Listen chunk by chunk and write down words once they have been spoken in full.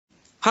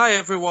Hi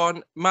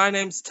everyone, my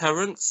name's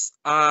Terence.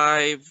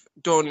 I've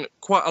done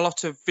quite a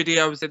lot of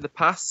videos in the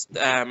past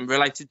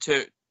related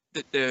to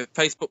the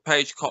Facebook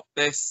page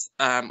KopThis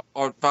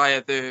or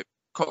via the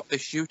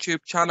KopThis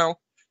YouTube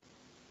channel.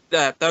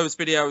 Those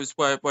videos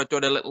were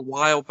done a little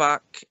while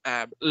back.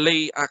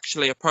 Lee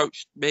actually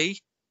approached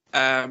me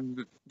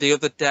the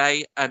other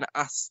day and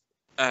asked,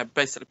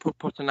 basically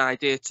put an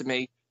idea to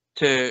me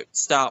to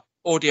start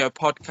audio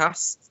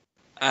podcasts.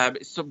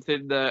 It's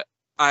something that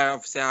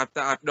I've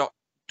not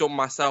done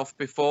myself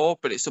before,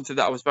 but it's something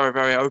that I was very,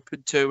 very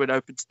open to and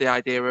open to the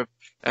idea of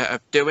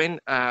doing.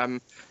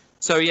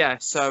 So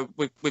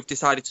we've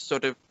decided to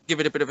sort of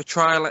give it a bit of a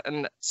trial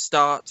and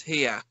start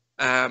here.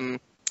 Some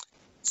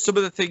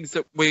of the things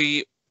that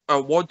we are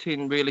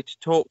wanting really to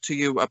talk to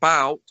you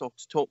about, or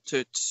to talk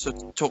to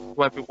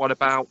everyone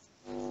about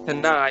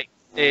tonight,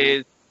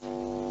 is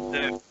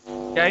the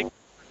game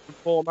and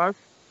foremost,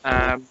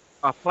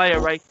 our player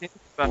ratings.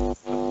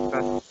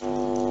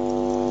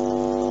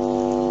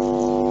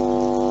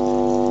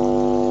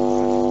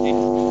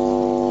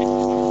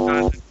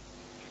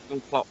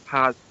 Klopp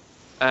has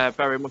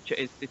very much at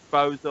his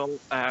disposal.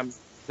 That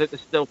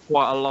there's still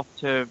quite a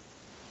lot of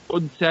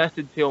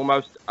uncertainty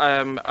almost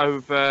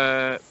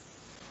over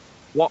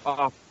what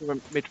our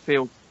current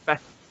midfield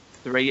best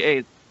three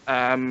is.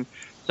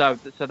 So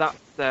that's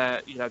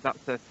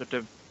that's a sort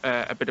of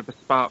a bit of a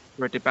spark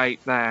for a debate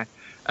there.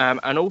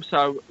 And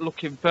also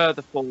looking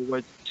further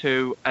forward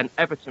to an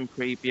Everton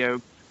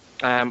preview,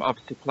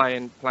 obviously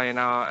playing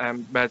our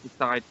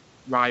Merseyside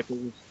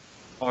rivals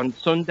on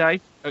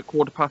Sunday at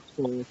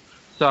 4:15.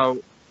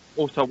 So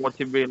also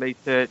wanting really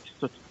to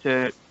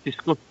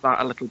discuss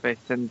that a little bit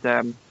and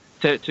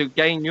to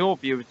gain your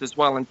views as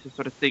well, and to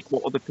sort of think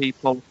what other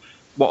people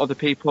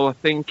are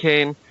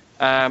thinking,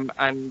 and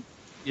and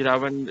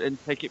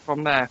take it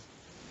from there.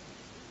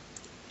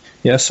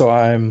 Yeah, so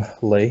I'm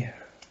Lee.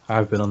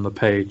 I've been on the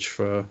page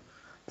for I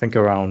think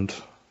around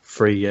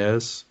 3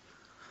 years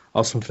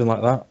or something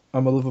like that.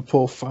 I'm a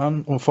Liverpool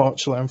fan.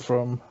 Unfortunately, I'm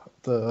from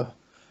the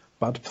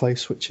bad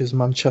place, which is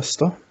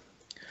Manchester,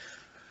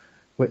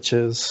 which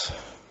is,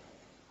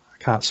 I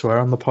can't swear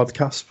on the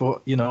podcast,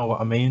 but you know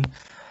what I mean.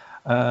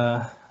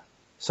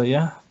 So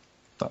yeah,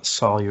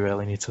 that's all you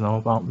really need to know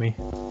about me.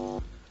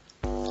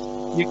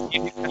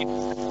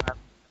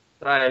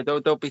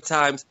 There'll be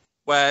times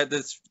where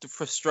there's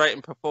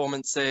frustrating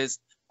performances,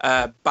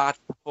 bad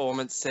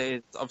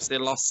performances, obviously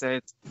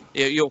losses.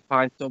 You'll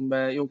find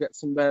you'll get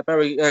some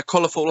very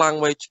colourful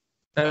language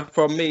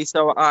from me.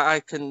 So I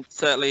can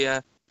certainly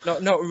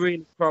not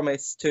really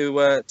promise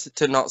to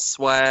not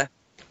swear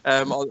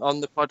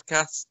on the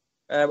podcast.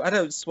 I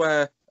don't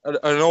swear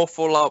an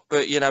awful lot,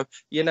 but you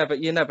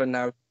never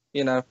know.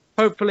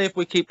 Hopefully if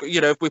we keep,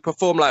 if we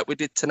perform like we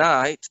did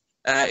tonight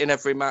in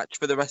every match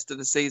for the rest of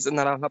the season,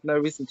 then I'll have no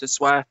reason to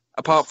swear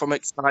apart from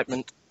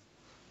excitement.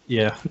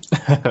 Yeah,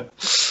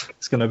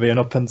 it's going to be an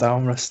up and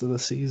down rest of the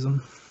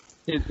season.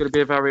 It's going to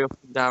be a very up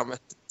and down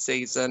rest of the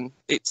season.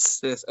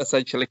 It's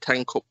essentially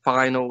 10 cup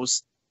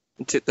finals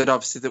that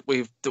obviously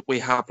that we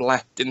have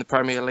left in the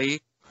Premier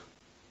League.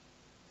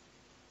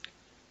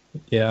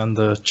 Yeah, and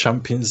the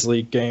Champions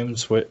League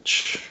games,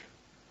 which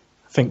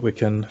I think we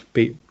can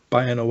beat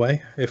Bayern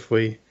away if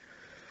we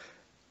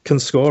can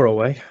score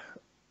away.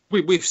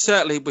 We've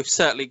certainly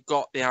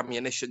got the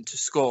ammunition to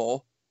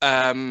score.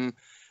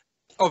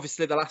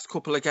 Obviously, the last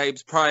couple of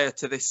games prior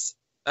to this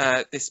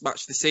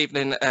match this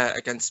evening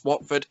against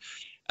Watford,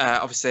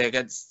 obviously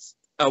against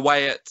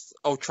away at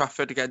Old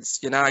Trafford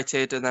against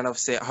United, and then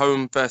obviously at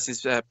home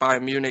versus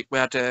Bayern Munich, we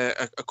had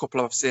a couple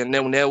of obviously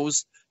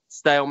 0-0s,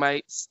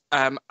 stalemates.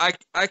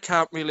 I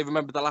can't really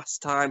remember the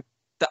last time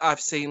that I've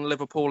seen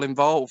Liverpool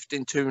involved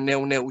in 2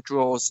 0-0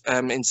 draws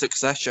in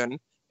succession.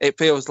 It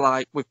feels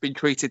like we've been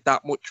treated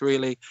that much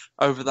really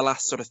over the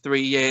last sort of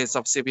 3 years.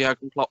 Obviously,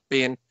 Jurgen Klopp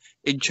being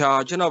in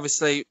charge, and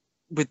obviously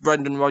with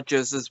Brendan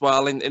Rodgers as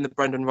well. In the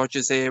Brendan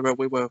Rodgers era,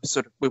 we were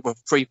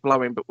free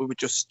flowing, but we were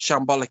just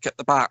shambolic at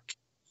the back.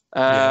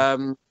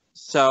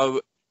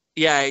 So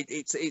yeah,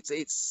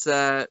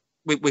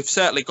 we've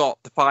certainly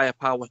got the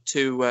firepower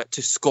to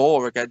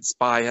score against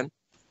Bayern.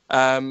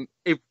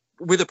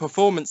 With a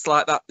performance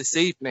like that this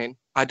evening,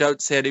 I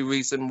don't see any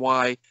reason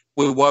why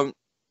we won't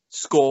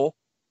score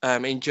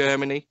in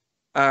Germany.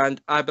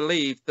 And I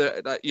believe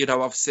that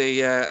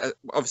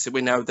obviously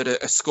we know that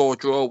a score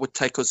draw would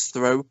take us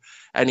through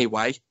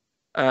anyway.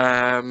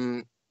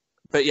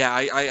 But yeah,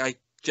 I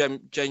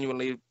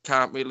genuinely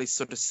can't really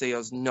sort of see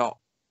us not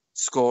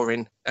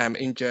scoring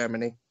in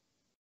Germany.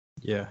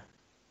 Yeah.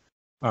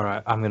 All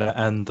right, I'm going to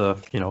end the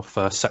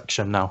first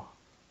section now.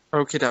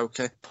 Okie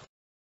dokie.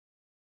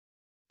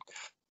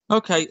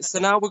 Okay, so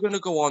now we're going to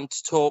go on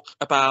to talk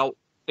about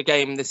the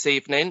game this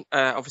evening.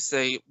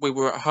 Obviously, we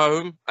were at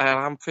home at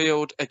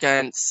Anfield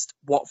against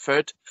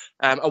Watford.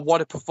 And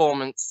what a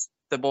performance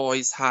the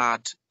boys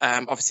had.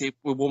 Obviously,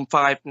 we won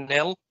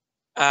 5-0.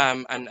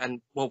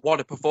 And well,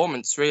 what a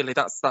performance, really.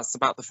 That's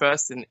about the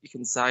first thing that you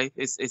can say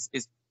is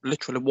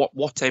literally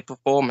what a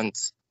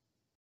performance.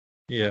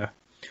 Yeah.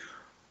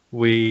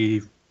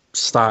 We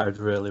started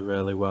really,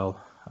 really well.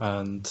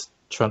 And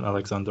Trent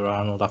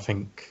Alexander-Arnold. I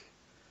think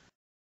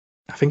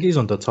he's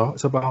under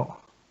talks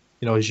about,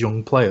 his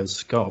young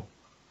players go.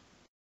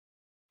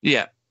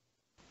 Yeah.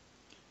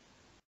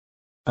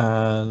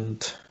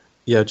 And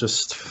yeah,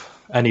 just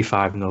any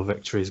 5-0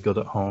 victory is good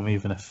at home,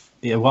 even if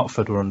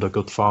Watford were under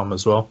good form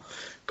as well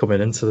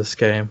coming into this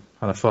game.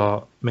 And I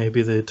thought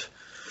maybe they'd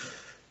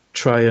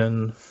try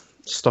and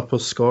stop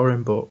us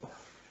scoring, but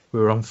we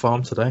were on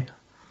form today.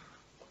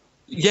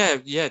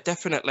 Yeah,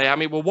 definitely. I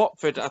mean, well,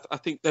 Watford, I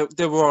think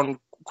they were on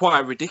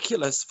quite a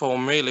ridiculous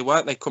form, really,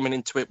 weren't they, coming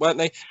into it, weren't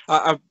they?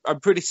 I'm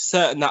pretty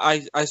certain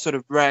that I sort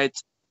of read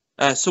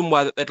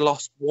somewhere that they'd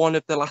lost one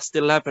of the last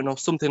 11 or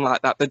something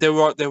like that. But they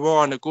were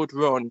on a good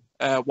run,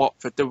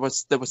 Watford. They were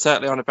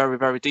certainly on a very,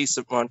 very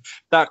decent run.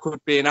 That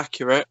could be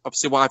inaccurate,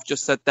 obviously, what I've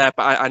just said there,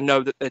 but I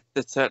know that they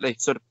certainly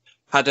sort of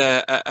had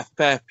a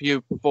fair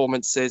few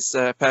performances,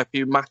 a fair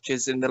few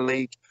matches in the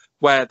league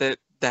where they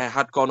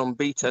had gone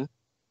unbeaten.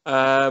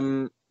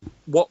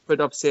 Watford,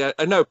 obviously,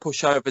 are no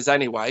pushovers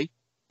anyway,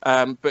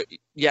 but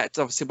yet,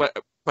 obviously,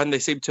 when they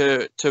seem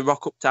to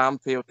rock up to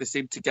Anfield, they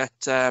seem to get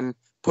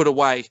put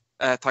away,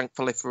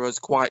 thankfully for us,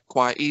 quite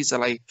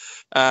easily.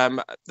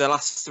 The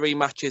last 3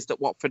 matches that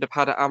Watford have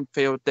had at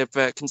Anfield,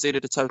 they've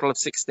conceded a total of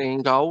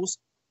 16 goals.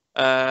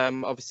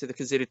 Obviously, they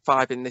conceded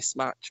 5 in this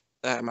match.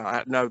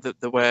 I know that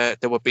they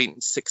were beaten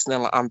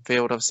 6-0 at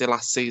Anfield, obviously,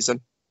 last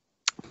season.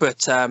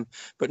 But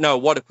no,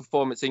 what a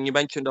performance! And you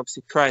mentioned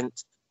obviously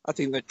Trent. I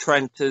think that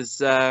Trent is,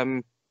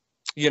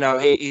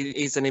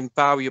 he's an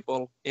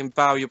invaluable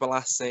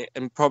asset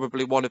and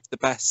probably one of the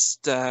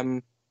best.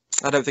 I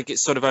don't think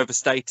it's sort of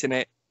overstating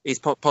it. He's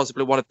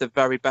possibly one of the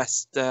very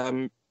best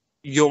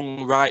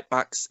young right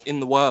backs in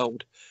the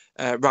world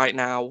right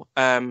now.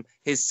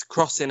 His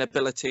crossing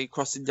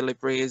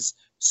delivery is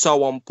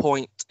so on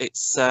point.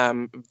 It's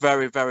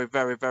very, very,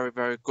 very, very,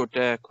 very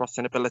good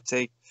crossing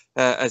ability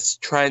as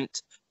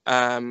Trent.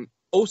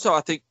 Also,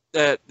 I think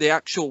the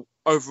actual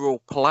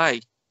overall play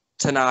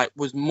tonight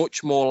was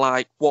much more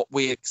like what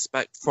we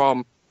expect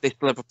from this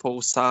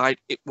Liverpool side.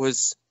 It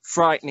was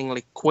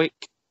frighteningly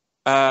quick,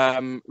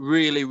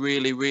 really,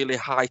 really, really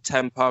high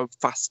tempo,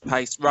 fast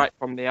pace right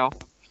from the off.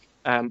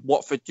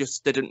 Watford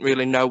just didn't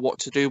really know what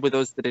to do with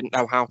us. They didn't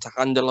know how to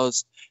handle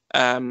us.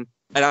 And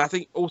I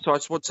think also I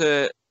just want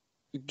to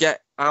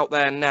get out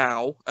there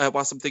now,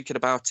 whilst I'm thinking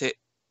about it,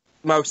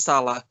 Mo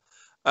Salah,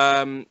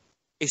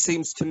 it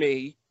seems to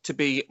me to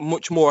be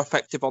much more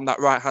effective on that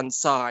right-hand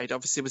side.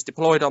 Obviously, was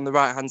deployed on the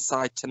right-hand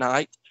side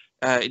tonight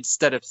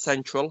instead of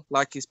central,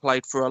 like he's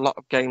played for a lot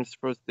of games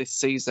for us this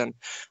season.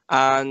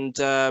 And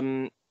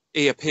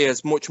he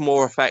appears much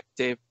more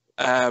effective.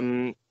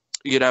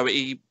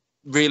 He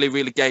really,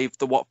 really gave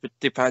the Watford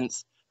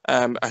defence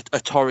a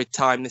torrid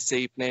time this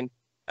evening.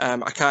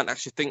 I can't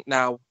actually think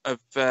now of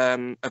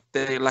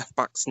the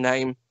left-back's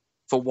name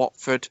for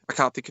Watford. I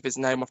can't think of his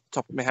name off the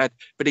top of my head,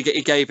 but he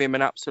gave him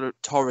an absolute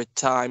torrid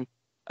time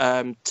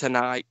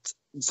tonight.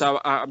 So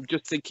I'm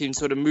just thinking,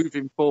 sort of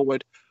moving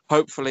forward,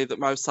 hopefully that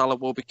Mo Salah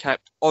will be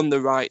kept on the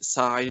right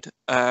side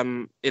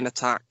in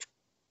attack.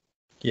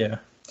 Yeah,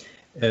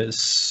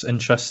 it's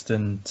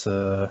interesting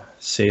to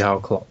see how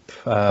Klopp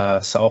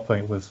set up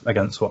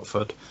against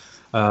Watford,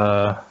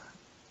 because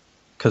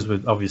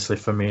obviously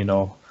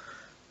Firmino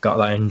got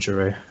that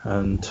injury,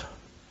 and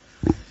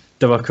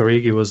Divock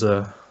Origi was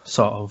a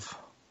sort of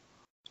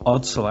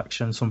odd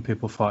selection. Some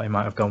people thought he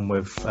might have gone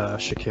with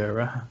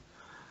Shakira.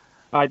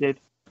 I did.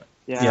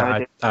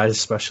 Yeah, I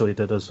especially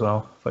did as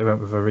well. But he went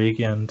with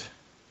Origi and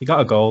he got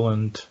a goal,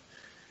 and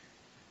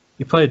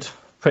he played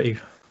pretty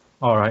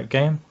all right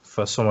game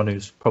for someone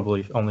who's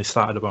probably only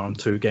started around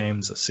 2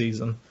 games a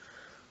season.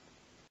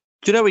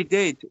 Do you know he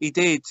did?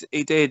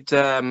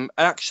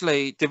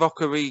 Actually, Divock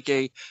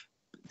Origi,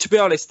 to be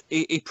honest,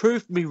 he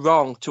proved me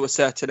wrong to a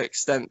certain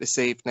extent this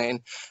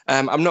evening.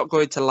 I'm not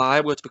going to lie.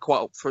 I'm going to be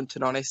quite upfront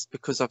and honest,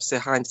 because obviously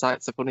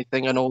hindsight's a funny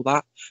thing and all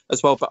that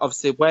as well. But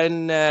obviously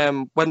when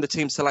the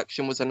team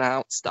selection was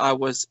announced, I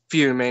was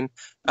fuming.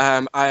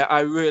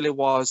 I really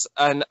was.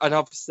 And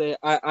obviously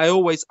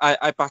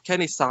I back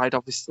any side,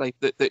 obviously,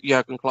 that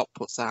Jurgen Klopp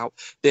puts out.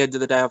 At the end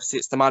of the day, obviously,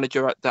 it's the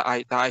manager that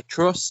I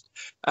trust,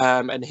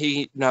 and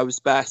he knows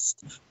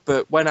best.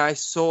 But when I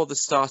saw the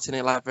starting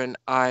 11,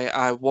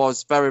 I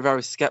was very,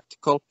 very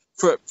sceptical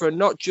for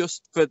not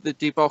just for the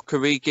Divock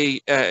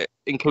Origi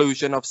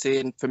inclusion, obviously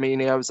in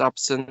Firmino's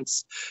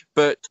absence,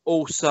 but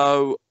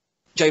also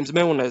James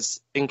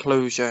Milner's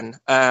inclusion.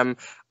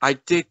 I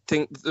did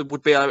think there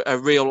would be a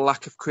real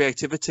lack of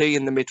creativity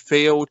in the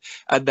midfield,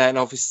 and then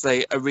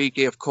obviously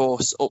Origi, of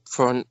course, up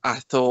front. I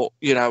thought,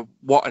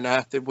 what on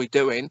earth are we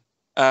doing?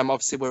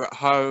 Obviously, we're at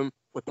home.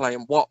 We're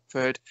playing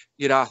Watford.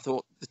 I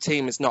thought the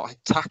team is not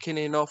attacking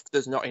enough.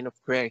 There's not enough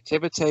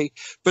creativity.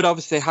 But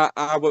obviously,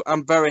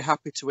 I'm very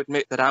happy to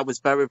admit that I was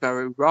very,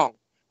 very wrong.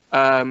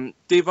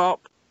 Divock,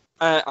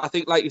 I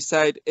think, like you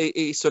said,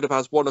 he sort of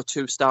has 1 or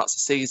 2 starts a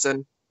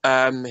season.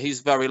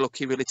 He's very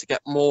lucky, really, to get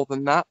more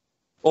than that.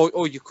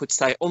 Or you could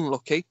say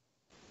unlucky.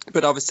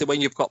 But obviously, when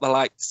you've got the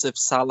likes of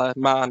Salah,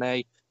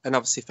 Mane, and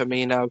obviously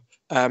Firmino,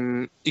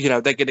 they're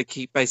going to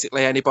keep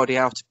basically anybody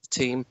out of the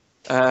team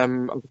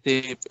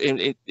Obviously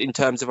in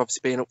terms of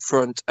obviously being up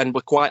front, and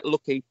we're quite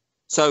lucky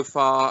so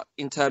far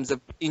in terms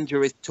of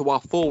injuries to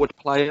our forward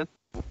players.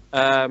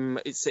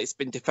 It's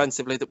been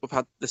defensively that we've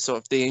had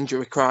the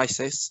injury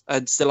crisis,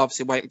 and still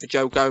obviously waiting for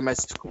Joe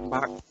Gomez to come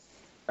back.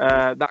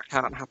 That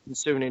can't happen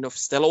soon enough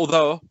still.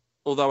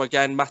 Although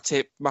again,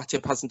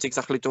 Matip hasn't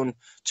exactly done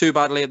too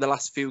badly in the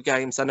last few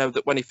games. I know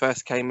that when he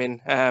first came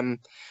in,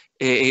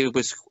 he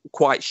was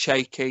quite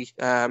shaky,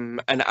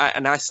 and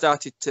I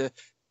started to,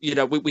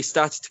 we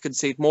started to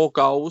concede more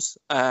goals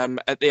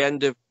at the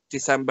end of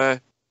December,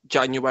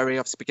 January,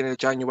 obviously beginning of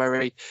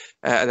January,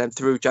 and then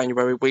through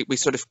January, we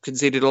sort of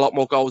conceded a lot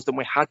more goals than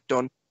we had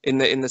done in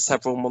the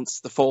several months,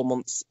 the 4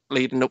 months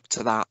leading up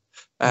to that.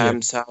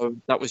 So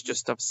that was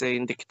just obviously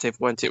indicative,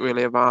 weren't it,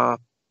 really, of our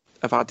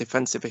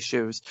defensive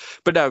issues.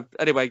 But no,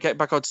 anyway, getting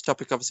back onto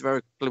topic, obviously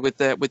very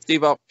quickly with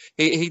Divock,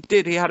 he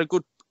had a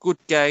good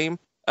game.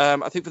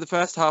 I think for the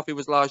first half he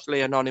was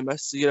largely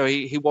anonymous.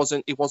 He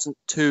wasn't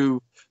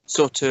too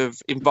sort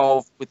of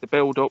involved with the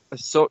build up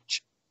as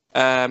such,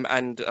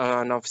 and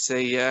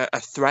obviously a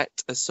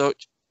threat as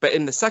such. But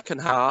in the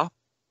second half,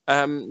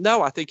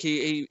 no, I think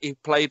he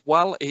played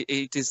well.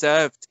 He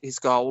deserved his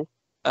goal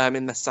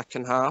in the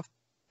second half.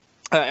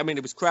 I mean,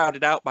 it was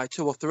crowded out by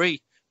 2 or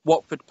 3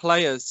 Watford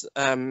players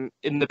in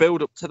the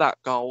build up to that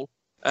goal,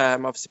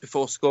 obviously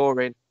before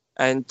scoring.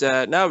 And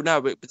no, I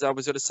was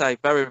going to say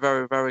very,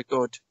 very, very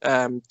good,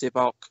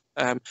 Divock.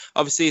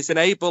 Obviously, he's an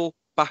able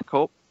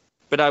backup,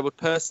 but I would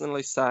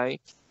personally say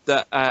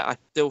that I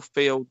still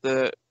feel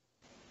that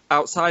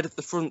outside of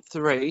the front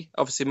 3,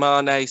 obviously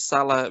Mane,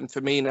 Salah, and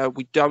Firmino,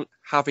 we don't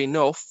have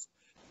enough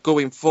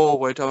going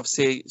forward.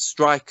 Obviously,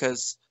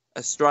 strikers,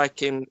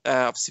 striking,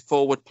 obviously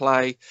forward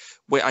play.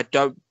 I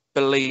don't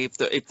believe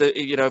that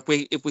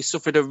if we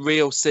suffered a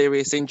real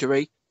serious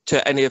injury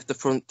to any of the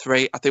front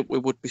 3, I think we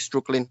would be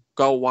struggling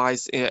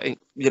goal-wise, in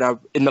the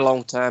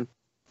long term.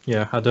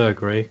 Yeah, I do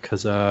agree,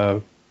 because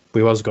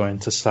we was going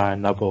to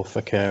sign Nabil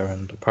Fekir,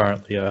 and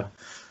apparently a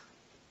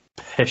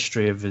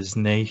history of his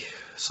knee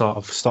sort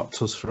of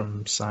stopped us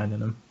from signing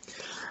him.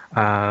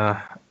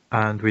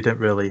 And we didn't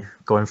really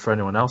go in for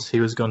anyone else. He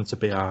was going to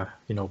be our,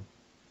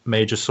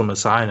 major summer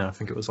signing. I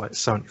think it was like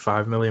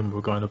 75 million we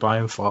were going to buy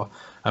him for,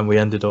 and we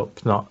ended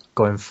up not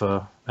going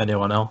for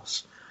anyone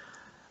else.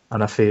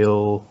 And I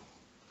feel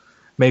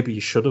maybe you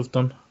should have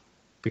done,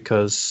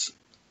 because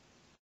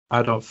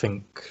I don't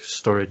think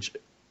Sturridge,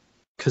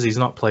 because he's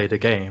not played a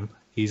game,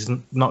 he's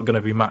not going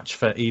to be match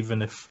fit,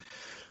 even if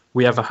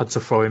we ever had to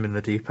throw him in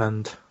the deep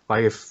end.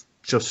 Like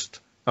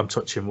I'm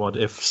touching wood,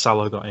 if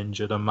Salah got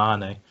injured and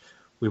Mane,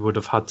 we would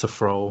have had to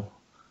throw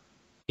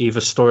either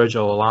Sturridge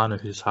or Lallana,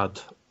 who's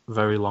had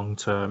very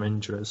long-term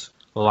injuries.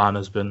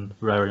 Lallana's been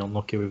very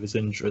unlucky with his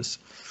injuries,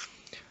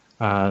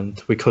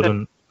 and we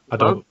couldn't. I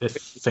don't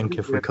think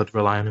if we could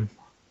rely on him.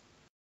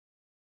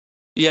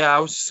 Yeah, I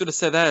was just going to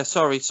say there.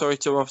 Sorry to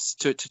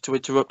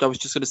interrupt. I was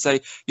just going to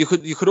say you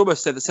could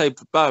almost say the same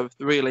for both,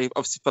 really.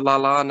 Obviously for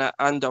Lallana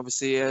and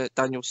obviously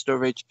Daniel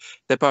Sturridge,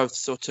 they're both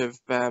sort of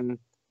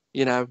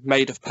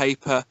made of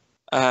paper.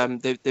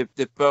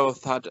 They've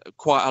both had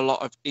quite a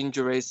lot of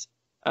injuries,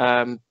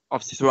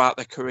 obviously throughout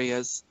their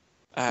careers.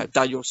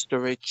 Daniel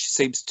Sturridge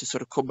seems to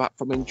sort of come back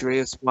from injury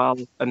as well,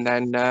 and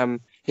then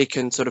he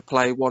can sort of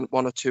play one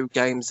or 2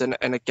 games and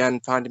again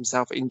find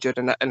himself injured,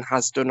 and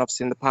has done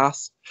obviously in the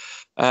past.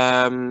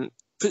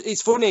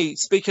 It's funny,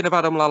 speaking of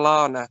Adam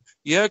Lallana,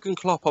 Jurgen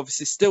Klopp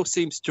obviously still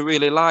seems to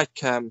really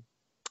like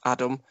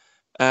Adam.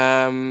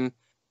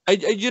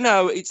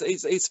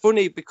 It's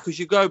funny because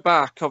you go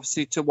back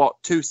obviously to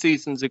 2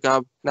 seasons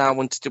ago now,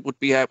 when it would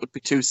be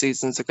 2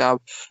 seasons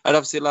ago, and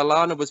obviously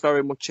Lallana was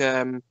very much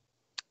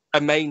a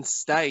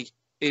mainstay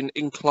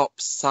in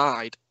Klopp's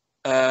side.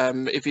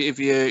 If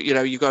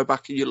you go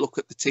back and you look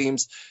at the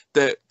teams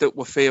that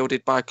were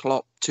fielded by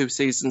Klopp 2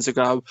 seasons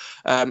ago,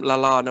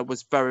 Lallana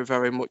was very,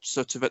 very much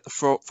sort of at the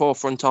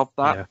forefront of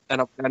that. Yeah.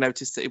 And I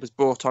noticed that he was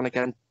brought on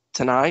again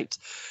tonight.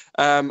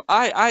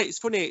 It's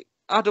funny,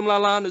 Adam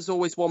Lallana is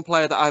always one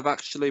player that I've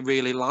actually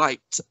really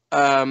liked,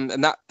 and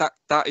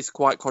that is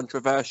quite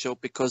controversial,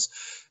 because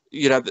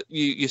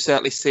you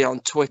certainly see on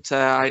Twitter.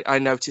 I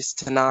noticed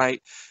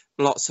tonight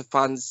lots of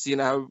fans,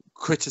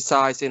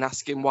 criticising,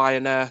 asking why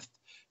on earth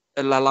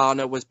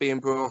Lallana was being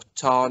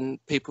brought on.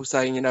 People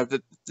saying,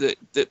 that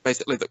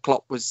basically that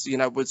Klopp was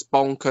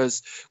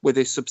bonkers with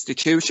his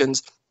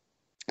substitutions.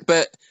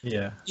 But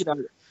yeah,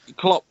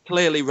 Klopp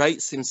clearly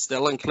rates him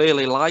still and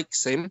clearly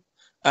likes him.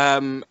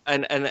 And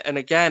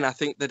again, I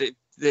think that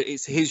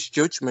it's his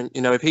judgment.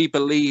 If he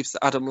believes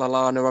that Adam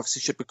Lallana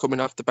obviously should be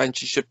coming off the bench,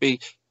 he should be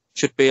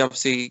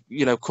obviously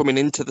coming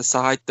into the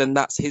side, then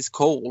that's his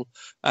call.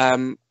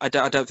 I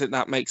don't think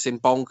that makes him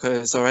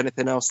bonkers or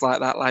anything else like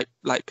that,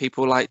 like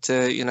people like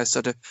to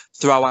sort of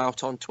throw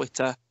out on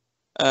Twitter.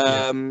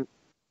 But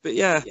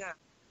yeah,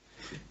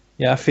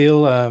 I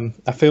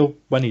feel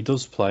when he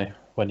does play,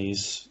 when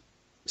he's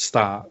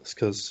starts,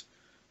 because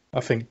I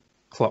think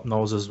Klopp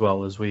knows as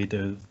well as we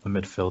do the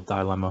midfield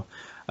dilemma.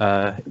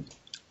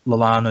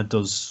 Lallana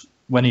does,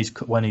 when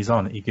he's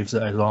on, he gives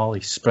it his all.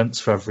 He sprints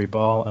for every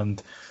ball,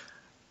 and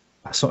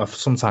I sort of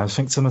sometimes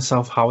think to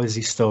myself, how is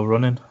he still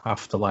running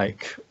after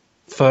like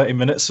 30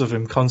 minutes of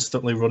him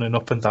constantly running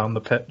up and down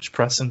the pitch,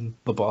 pressing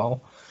the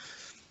ball?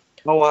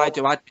 Oh, I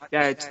do. I'd be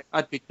dead.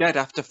 I'd be dead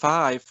after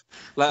 5,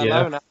 let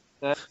Yeah, alone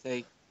after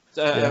 30.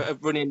 yeah,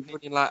 Running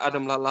like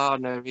Adam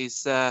Lallana.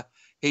 He's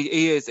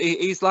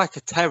like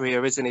a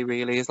terrier, isn't he?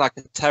 Really, he's like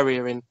a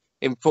terrier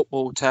in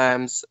football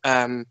terms.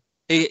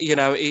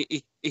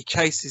 He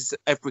chases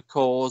every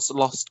cause,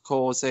 lost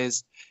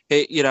causes.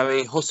 He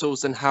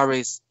hustles and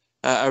harries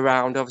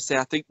around. Obviously,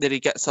 I think that he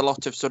gets a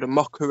lot of sort of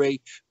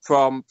mockery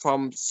from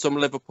some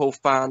Liverpool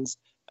fans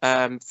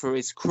for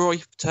his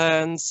Cruyff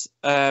turns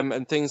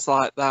and things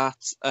like that.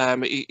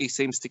 He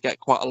seems to get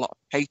quite a lot of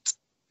hate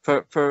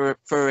for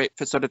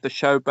sort of the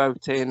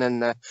showboating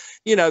and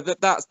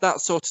that's that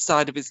sort of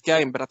side of his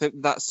game. But I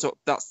think that's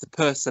the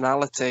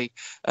personality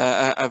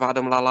of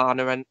Adam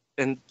Lallana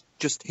and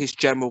just his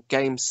general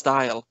game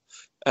style.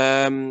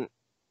 So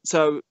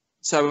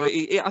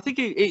I think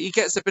he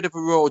gets a bit of a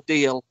raw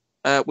deal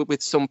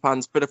with some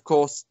fans, but of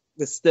course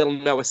there's still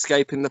no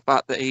escaping the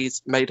fact that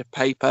he's made of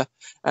paper.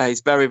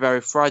 He's very,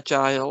 very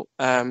fragile.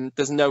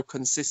 There's no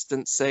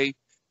consistency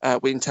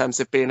in terms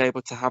of being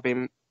able to have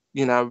him,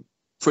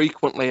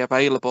 frequently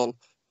available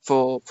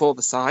for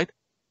the side.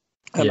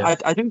 yeah,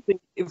 I do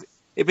think if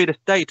he'd have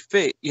stayed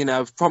fit,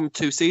 from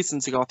 2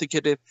 seasons ago, I think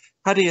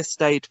had he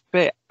stayed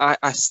fit,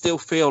 I still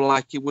feel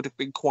like he would have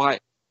been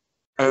quite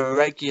a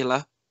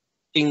regular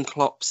in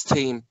Klopp's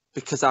team,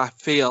 because I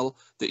feel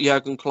that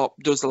Jurgen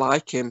Klopp does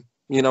like him.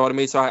 You know what I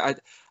mean? So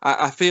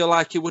I feel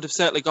like he would have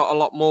certainly got a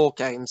lot more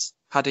games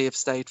had he have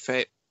stayed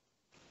fit.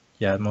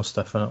 yeah, most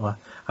definitely.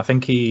 I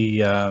think he,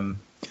 to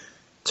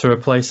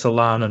replace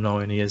Lallana,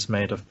 knowing he is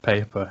made of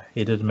paper,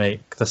 he did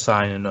make the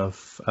signing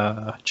of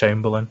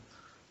Chamberlain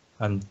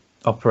and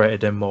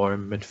operated him more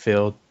in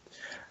midfield,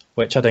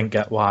 which I didn't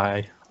get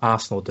why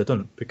Arsenal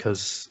didn't,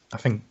 because I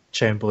think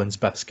Chamberlain's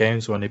best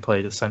games when he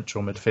played as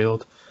central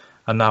midfield,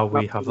 and now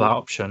we have that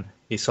option.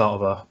 He's sort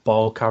of a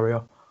ball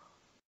carrier.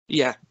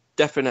 Yeah,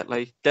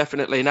 definitely.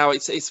 Now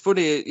it's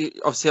funny,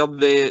 obviously on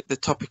the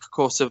topic, of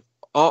course, of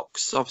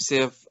obviously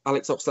of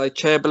Alex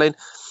Oxlade-Chamberlain.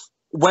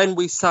 When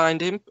we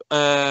signed him,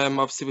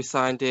 obviously we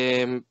signed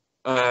him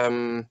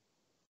last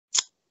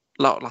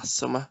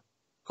summer.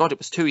 God, it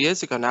was 2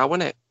 years ago now,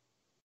 wasn't it?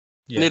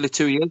 Yeah. Nearly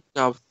 2 years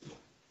ago.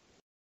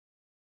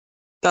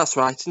 That's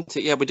right, isn't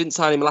it? Yeah, we didn't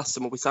sign him last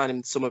summer. We signed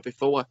him the summer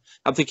before.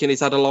 I'm thinking he's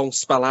had a long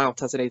spell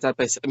out, hasn't he? He's had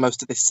basically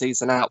most of this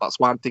season out. That's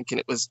why I'm thinking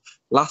it was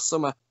last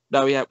summer.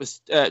 No, yeah, it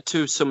was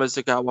 2 summers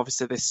ago,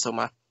 obviously this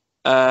summer.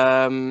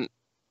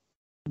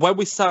 When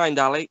we signed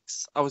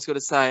Alex, I was going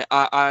to say,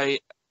 I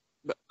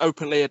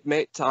openly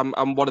admit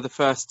I'm one of the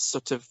first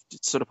sort of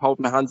hold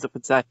my hands up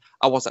and say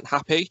I wasn't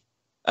happy.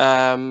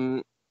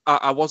 I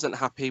wasn't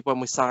happy when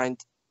we signed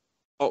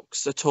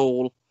Ox at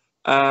all.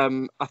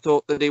 I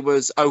thought that he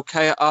was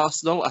okay at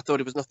Arsenal. I thought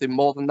he was nothing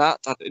more than that.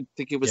 I didn't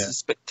think he was a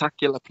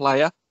spectacular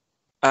player.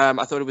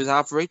 I thought he was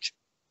average.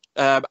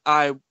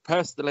 I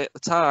personally at the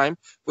time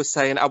was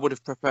saying I would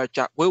have preferred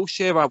Jack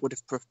Wilshere. I would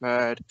have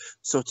preferred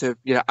sort of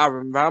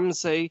Aaron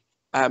Ramsey.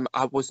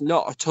 I was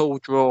not at all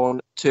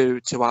drawn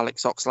to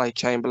Alex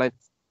Oxlade-Chamberlain,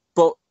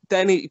 but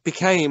then he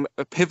became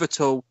a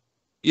pivotal,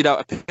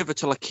 a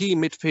key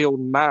midfield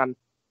man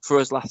for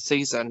us last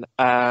season.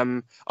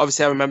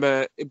 Obviously, I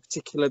remember in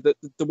particular that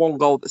the one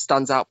goal that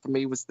stands out for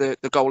me was the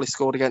goal he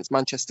scored against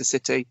Manchester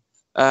City,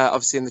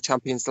 obviously in the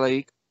Champions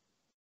League.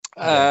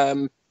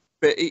 But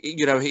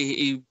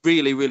he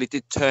really, really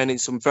did turn in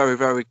some very,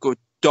 very good,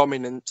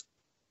 dominant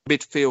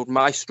midfield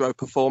maestro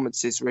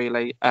performances,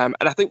 really. And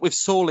I think we've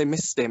sorely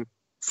missed him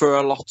for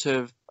a lot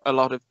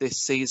of this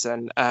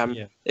season.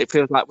 It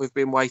feels like we've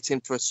been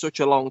waiting for such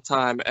a long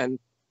time, and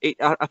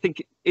I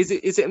think is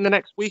it in the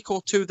next week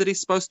or two that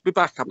he's supposed to be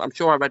back? I'm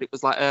sure I read it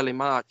was like early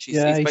March. He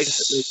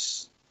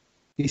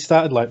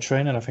started like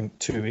training, I think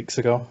 2 weeks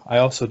ago. I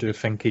also do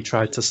think he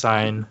tried to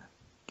sign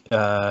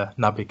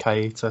Naby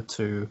Keita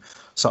to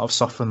sort of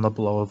soften the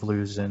blow of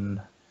losing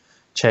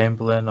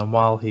Chamberlain, and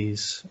while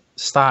he's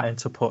starting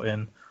to put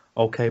in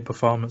okay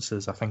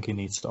performances, I think he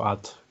needs to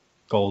add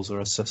goals or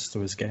assists to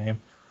his game.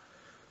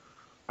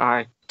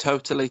 I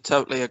totally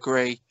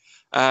agree.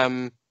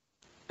 Again,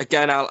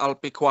 I'll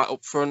be quite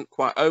upfront,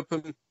 quite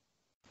open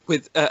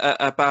with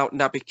about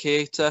Naby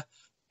Keita.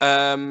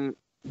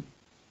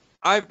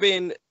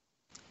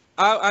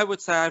 I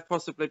would say I've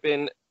possibly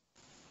been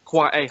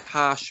quite a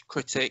harsh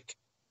critic.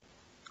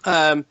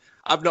 I've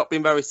not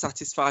been very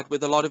satisfied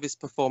with a lot of his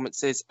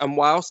performances, and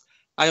whilst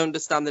I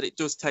understand that it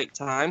does take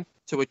time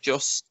to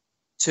adjust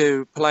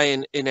to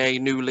playing in a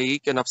new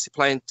league and obviously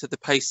playing to the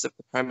pace of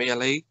the Premier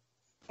League,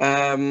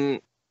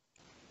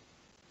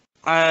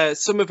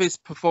 some of his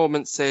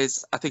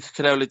performances I think I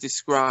can only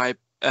describe,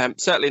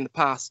 certainly in the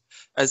past,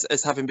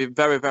 as having been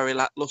very, very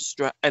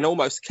lacklustre and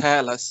almost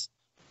careless.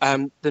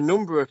 The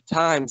number of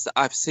times that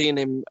I've seen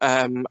him,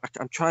 I'm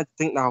trying to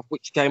think now of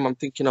which game I'm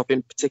thinking of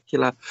in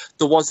particular.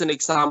 There was an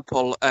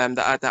example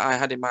that I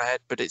had in my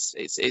head, but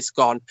it's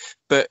gone.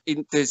 But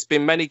there's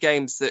been many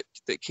games that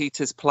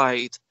Keita's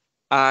played,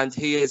 and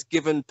he has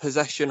given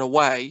possession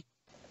away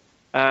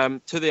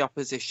to the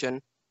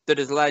opposition that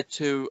has led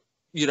to,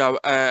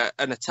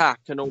 an attack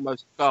and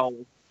almost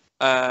goal,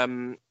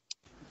 to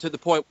the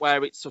point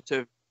where it's sort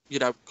of,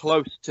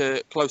 close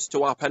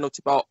to our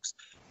penalty box,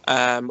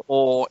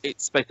 or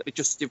it's basically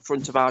just in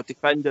front of our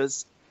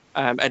defenders.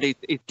 And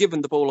he's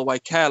given the ball away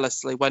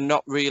carelessly when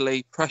not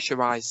really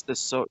pressurised as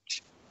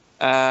such.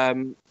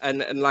 And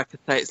like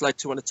I say, it's led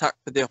to an attack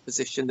for the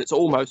opposition that's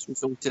almost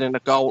resulted in a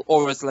goal,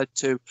 or has led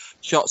to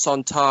shots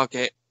on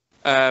target.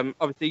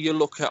 Obviously, you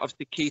look at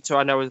Keita.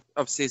 I know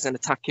obviously is an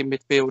attacking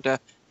midfielder,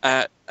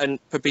 and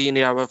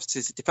Fabinho obviously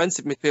is a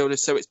defensive midfielder.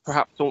 So it's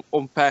perhaps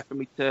unfair for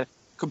me to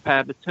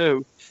compare the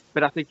two.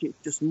 But I think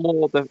it's just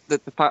more the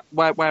fact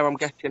where I'm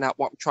getting at,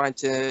 what I'm trying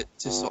to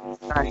sort of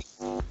say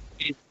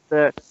is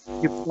that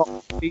you've got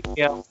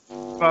Fabinho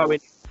throwing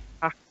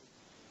tackle,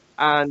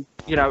 and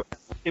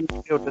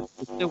midfielders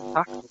can still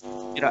tackle.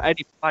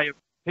 Any player on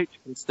the pitch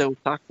can still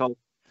tackle.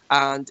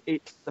 And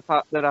it's the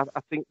fact that I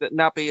think that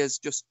Naby has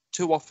just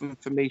too often,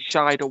 for me,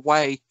 shied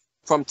away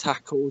from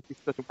tackles. He's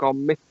sort of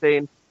gone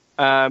missing,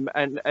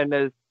 and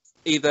has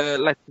either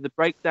led to the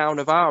breakdown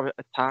of our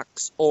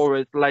attacks, or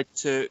has led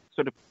to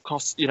sort of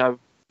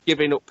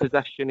giving up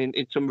possession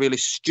in some really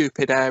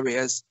stupid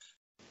areas.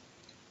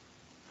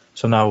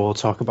 So now we'll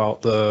talk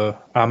about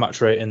our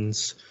match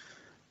ratings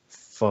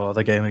for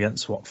the game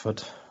against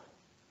Watford.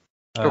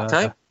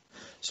 Okay.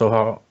 So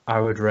how I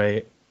would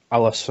rate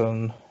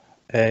Alisson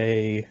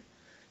a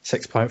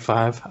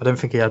 6.5. I don't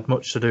think he had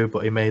much to do,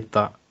 but he made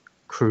that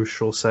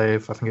crucial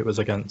save. I think it was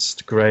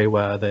against Gray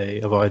where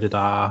they avoided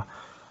our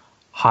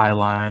high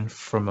line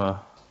from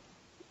a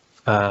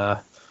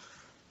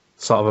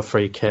sort of a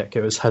free kick.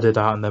 It was headed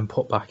out and then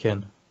put back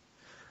in.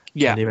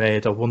 Yeah. And he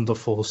made a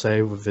wonderful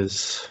save with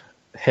his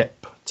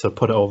hip to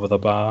put it over the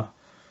bar.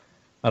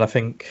 And I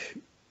think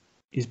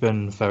he's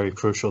been very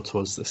crucial to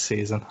us this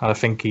season. And I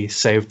think he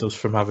saved us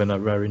from having a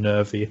very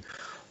nervy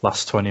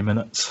last 20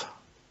 minutes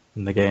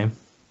in the game.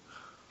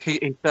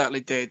 He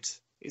certainly did.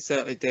 He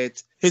certainly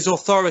did. His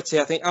authority,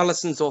 I think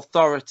Alisson's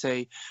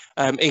authority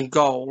in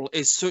goal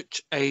is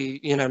such a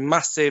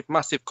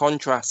massive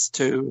contrast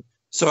to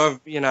sort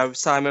of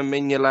Simon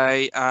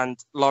Mignolet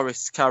and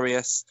Loris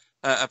Karius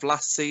of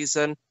last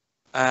season.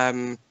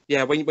 When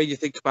you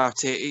think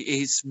about it,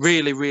 he's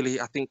really,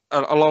 I think,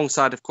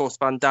 alongside of course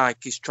Van Dijk,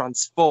 he's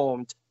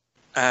transformed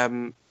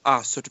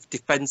our sort of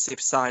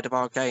defensive side of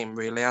our game,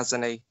 really,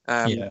 hasn't he?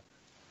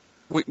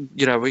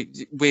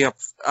 We have.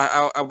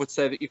 I would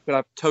say that you could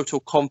have total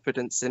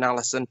confidence in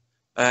Alisson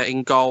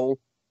in goal,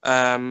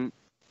 and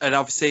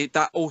obviously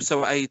that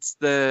also aids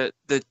the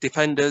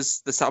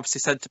defenders. The obviously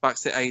centre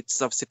backs. It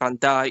aids obviously Van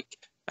Dijk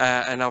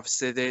and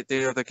obviously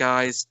the other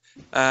guys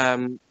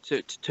to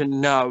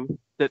know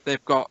that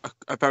they've got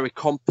a very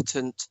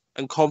competent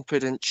and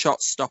confident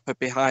shot stopper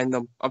behind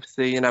them.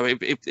 Obviously,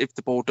 if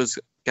the ball does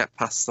get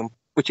past them,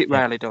 which it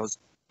rarely does.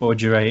 What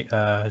would you rate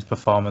his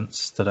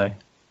performance today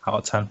out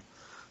of 10?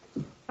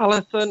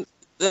 Alisson,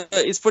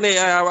 it's funny.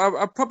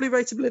 I'd probably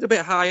rate him a little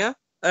bit higher.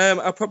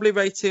 I'd probably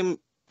rate him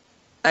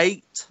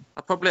 8.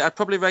 I'd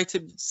probably rate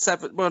him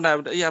 7. Well,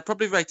 no, yeah, I'd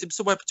probably rate him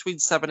somewhere between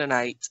 7 and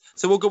 8.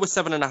 So we'll go with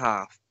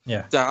 7.5.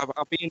 Yeah. So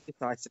I'll be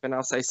indecisive and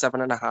I'll say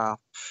 7.5.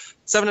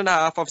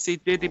 7.5.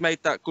 Obviously, he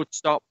made that good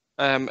stop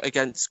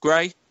against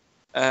Gray,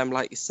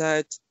 like you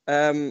said.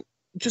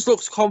 Just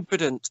looks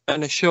confident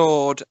and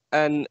assured,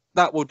 and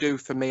that will do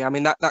for me. I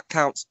mean, that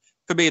counts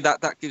for me.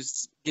 That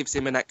gives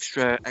him an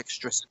extra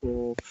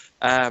score,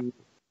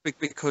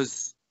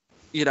 because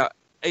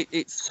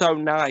it's so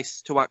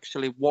nice to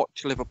actually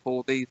watch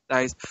Liverpool these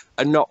days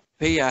and not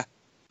fear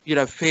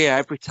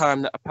every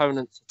time that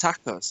opponents attack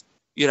us.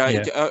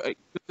 It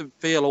didn't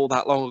feel all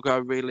that long ago,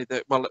 really,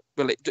 that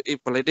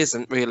it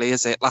isn't really,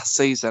 is it? Last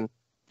season,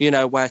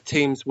 where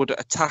teams would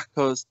attack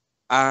us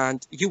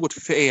and you would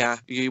fear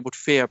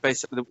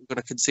basically that we're going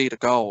to concede a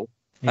goal.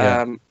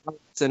 Yeah.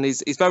 And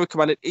he's very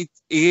commanding. He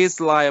is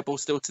liable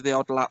still to the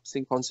odd lapse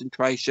in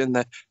concentration,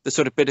 the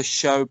sort of bit of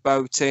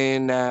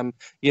showboating,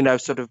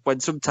 sort of when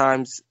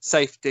sometimes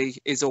safety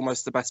is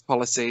almost the best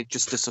policy,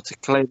 just to sort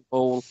of clear the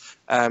ball.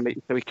 So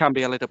he can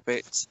be a little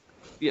bit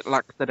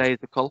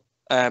lackadaisical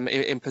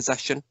in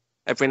possession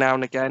every now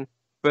and again.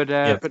 But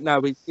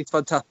no, he's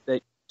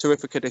fantastic.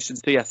 Terrific addition.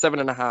 So yeah,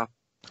 7.5.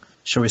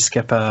 Shall we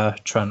skip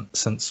Trent,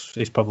 since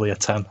he's probably a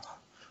 10?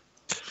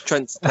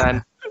 Trent's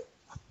 10.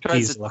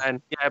 Trent's a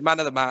 10. Yeah, man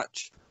of the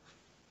match.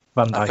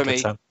 Van Dijk for me.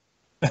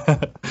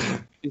 a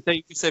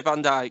 10. You say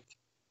Van Dijk?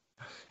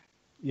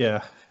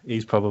 Yeah,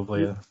 he's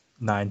probably a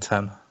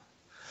 9-10.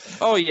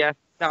 Oh yeah,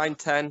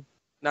 9-10.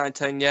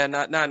 9-10, yeah,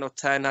 9 or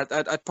 10.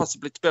 I'd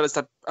possibly, to be honest,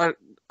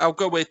 I'll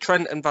go with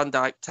Trent and Van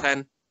Dijk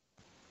 10.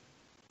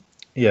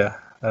 Yeah,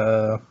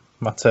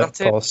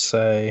 Matip, I'll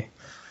say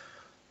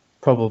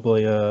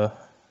probably a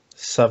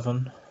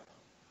 7.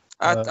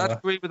 I'd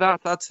agree with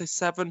that. I'd say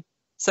 7.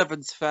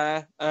 7's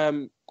fair.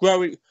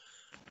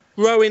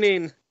 Growing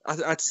in,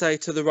 I'd say,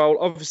 to the role.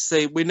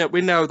 Obviously, we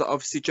know that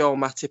obviously Joel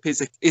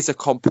Matip is a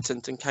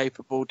competent and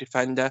capable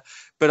defender,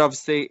 but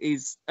obviously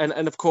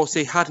and of course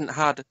he hadn't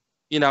had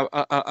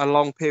a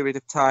long period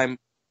of time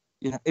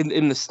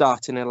in the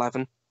starting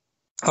 11.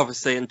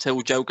 Obviously,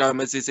 until Joe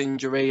Gomez's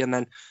injury, and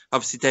then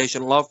obviously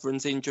Dejan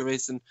Lovren's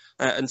injuries,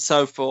 and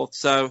so forth.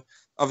 So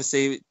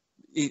obviously,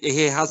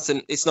 he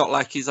hasn't. It's not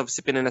like he's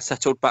obviously been in a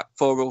settled back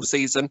four all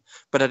season.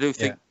 But I do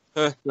think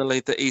personally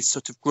that he's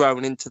sort of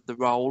grown into the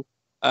role.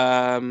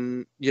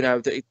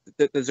 That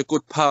there's a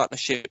good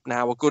partnership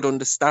now, a good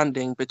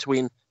understanding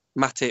between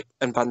Matip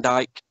and Van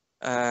Dijk.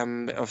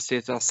 Obviously,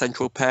 it's our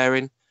central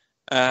pairing.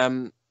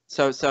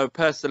 So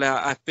personally,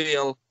 I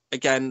feel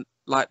again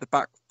like the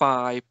back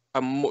five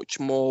are much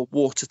more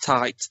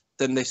watertight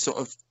than this sort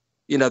of,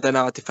 than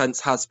our defence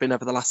has been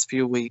over the last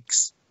few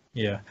weeks.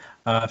 Yeah,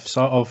 I've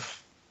sort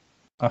of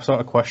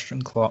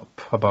questioned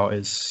Klopp about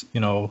his,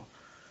 the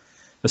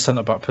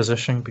centre back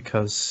position,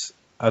 because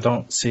I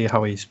don't see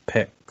how he's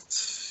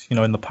picked,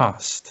 in the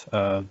past,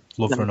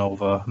 Lovren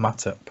over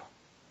Matip.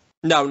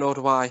 No, nor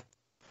do I.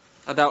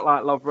 I don't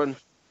like Lovren.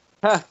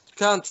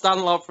 Can't stand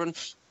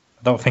Lovren.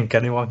 I don't think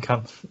anyone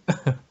can.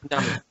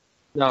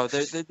 No,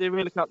 they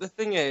really can't. The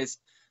thing is,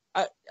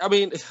 I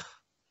mean,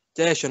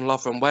 Dejan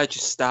Lovren, where'd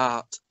you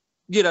start?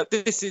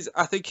 This is,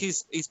 I think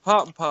he's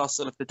part and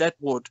parcel of the dead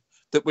wood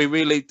that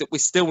we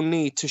still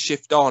need to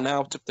shift on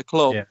out of the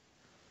club. Yeah.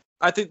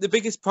 I think the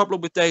biggest problem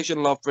with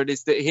Dejan Lovren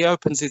is that he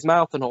opens his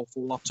mouth an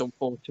awful lot,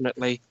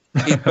 unfortunately.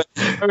 He's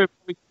very,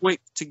 very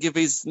quick to give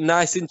his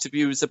nice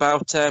interviews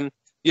about,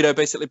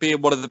 basically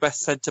being one of the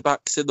best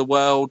centre-backs in the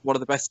world, one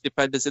of the best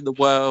defenders in the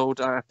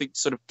world. I think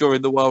sort of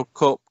during the World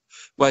Cup,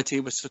 where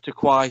he was sort of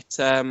quite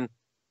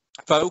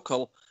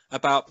vocal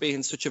about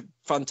being such a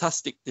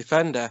fantastic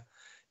defender,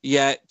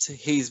 yet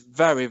he's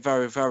very,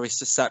 very, very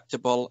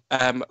susceptible.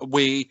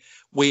 We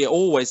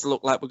always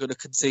look like we're going to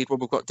concede when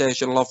we've got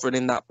Dejan Lovren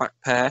in that back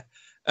pair,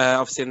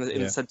 obviously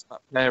in the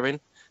centre-back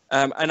pairing.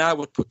 And I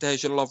would put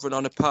Dejan Lovren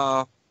on a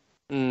par.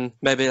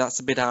 Maybe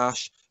that's a bit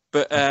harsh,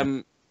 but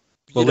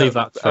we'll leave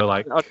that for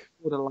like... I'd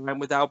put a line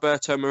with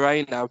Alberto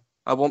Moreno.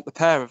 I want the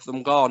pair of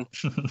them gone.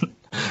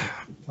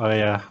 Oh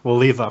yeah, we'll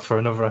leave that for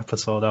another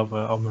episode,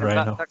 Alberto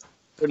Moreno. That's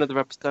for another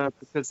episode,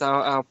 because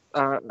I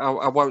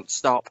won't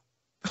stop.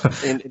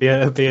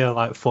 It'll be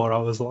like 4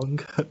 hours long.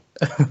 It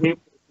will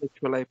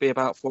literally be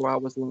about 4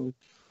 hours long.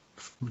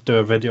 Do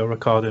a video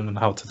recording on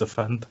how to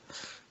defend.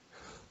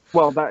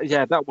 Well,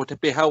 that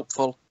would be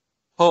helpful.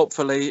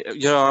 Hopefully,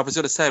 I was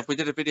going to say, if we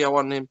did a video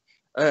on him,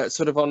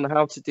 sort of on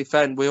how to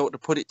defend, we ought to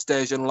put it to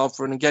Dejan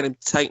Lovren and get him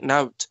to take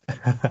note.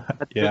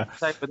 Yeah.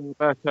 Same with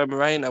Alberto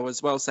Moreno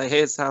as well. Say,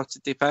 here's how to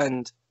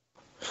defend.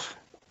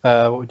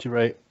 What would you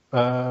rate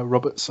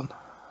Robertson?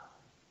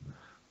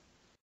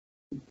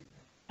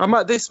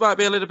 This might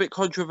be a little bit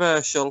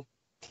controversial.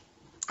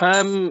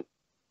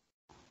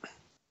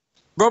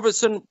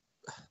 Robertson,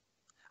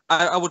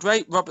 I would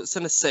rate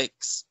Robertson a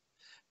 6.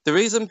 The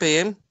reason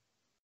being,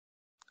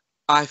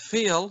 I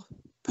feel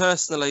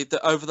personally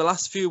that over the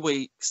last few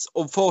weeks,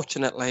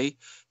 unfortunately,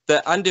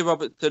 that Andy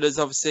Robertson has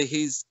obviously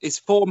his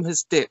form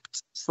has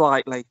dipped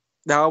slightly.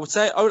 Now I would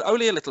say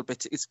only a little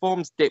bit. His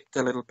form's dipped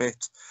a little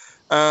bit,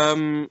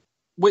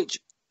 which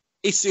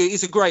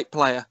he's a great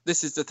player.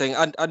 This is the thing.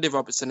 Andy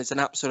Robertson is an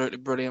absolutely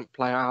brilliant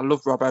player. I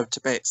love Robbo to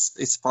bits.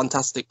 He's a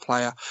fantastic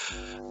player,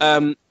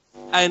 and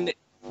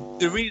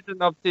the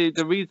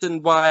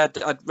reason why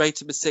I'd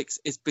rate him a 6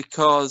 is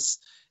because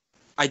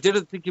I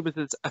didn't think he was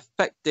as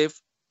effective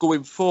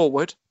going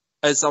forward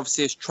as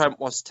obviously as Trent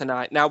was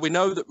tonight. Now we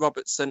know that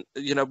Robertson,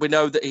 we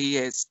know that he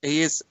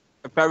is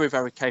very,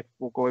 very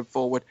capable going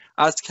forward,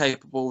 as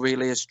capable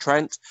really as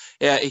Trent.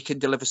 Yeah, he can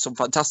deliver some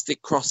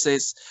fantastic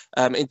crosses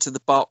into the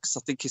box.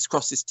 I think his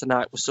crosses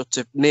tonight were sort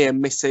of near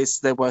misses.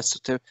 They were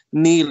sort of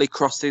nearly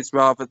crosses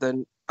rather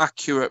than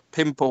accurate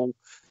pinpoint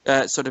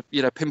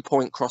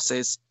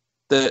crosses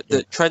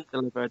that Trent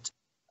delivered.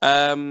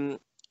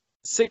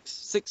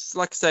 6,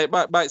 like I say,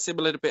 it might seem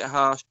a little bit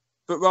harsh,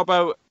 but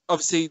Robbo,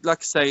 obviously, like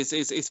I say,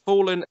 is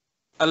fallen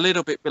a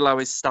little bit below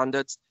his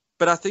standards.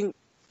 But I think,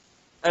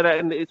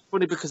 and it's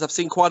funny because I've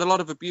seen quite a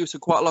lot of abuse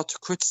and quite a lot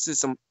of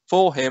criticism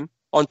for him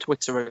on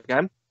Twitter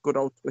again. Good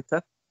old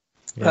Twitter.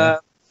 Yeah.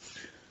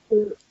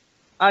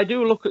 I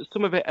do look at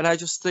some of it and I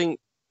just think,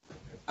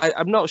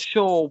 I'm not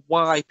sure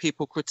why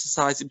people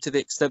criticise him to the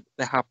extent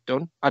that they have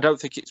done. I don't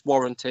think it's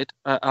warranted,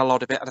 a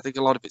lot of it. And I think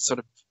a lot of it sort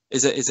of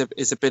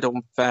is a bit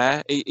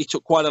unfair. He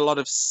took quite a lot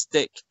of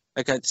stick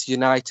against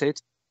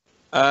United.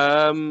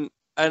 And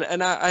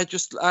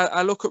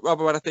I look at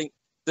Robbo and I think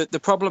that the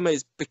problem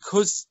is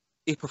because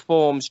he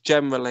performs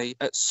generally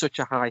at such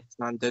a high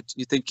standard.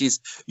 You think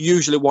he's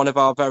usually one of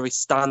our very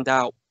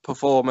standout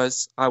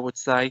performers, I would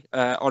say,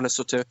 on a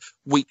sort of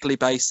weekly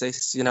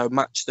basis,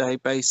 match day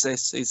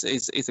basis.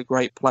 He's a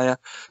great player.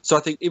 So I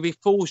think if he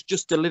falls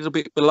just a little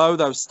bit below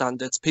those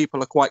standards,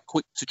 people are quite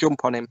quick to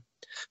jump on him.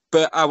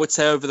 But I would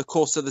say over the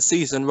course of the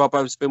season,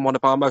 Robbo's been one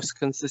of our most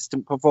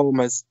consistent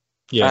performers.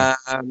 Yeah.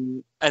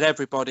 And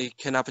everybody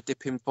can have a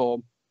dip in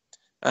form.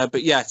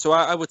 But yeah, so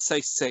I would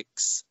say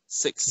 6.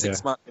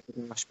 6 might be a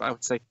bit harsh, but I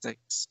would say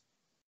 6.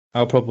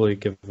 I'll probably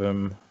give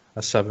him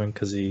a 7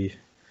 because I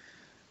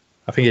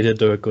think he did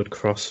do a good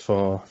cross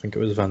for, I think it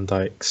was Van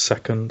Dijk's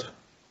second.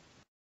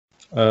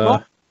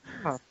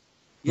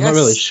 I'm not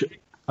really Yes, sure.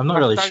 I'm not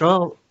really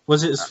sure.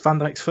 Was it Van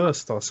Dijk's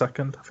first or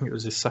second? I think it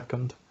was his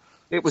second.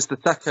 it was the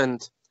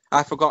second.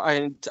 I forgot.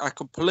 I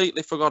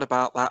completely forgot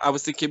about that. I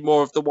was thinking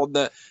more of the one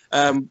that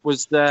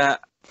was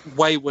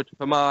wayward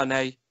for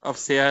Mane,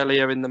 obviously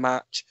earlier in the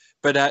match.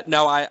 But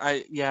no,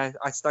 I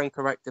stand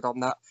corrected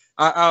on that.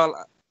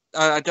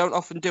 I don't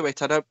often do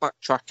it. I don't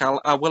backtrack.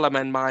 I will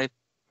amend my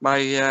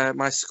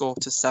score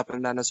to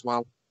 7 then as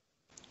well.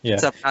 Yeah.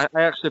 7. I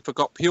actually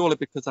forgot purely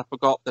because I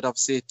forgot that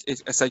obviously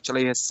it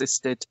essentially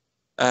assisted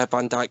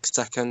Van Dijk's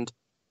second.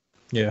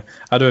 Yeah,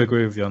 I do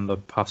agree with you on the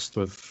past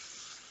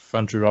with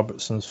Andrew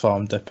Robertson's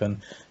form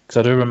dipping, because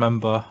I do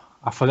remember,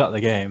 I forgot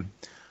the game.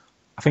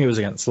 I think it was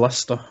against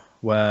Leicester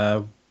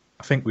where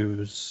I think we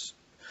was.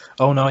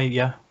 Oh no,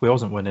 yeah, we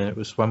wasn't winning. It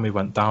was when we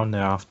went down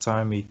near half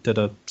time. He did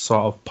a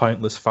sort of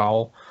pointless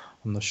foul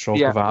on the stroke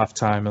of half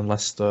time, and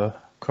Leicester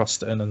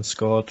crossed it in and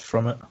scored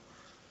from it.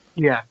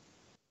 Yeah.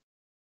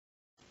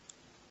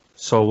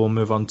 So we'll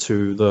move on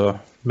to the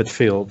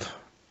midfield.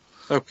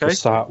 Okay. We'll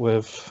start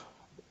with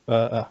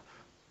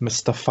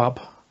Mr.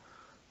 Fab.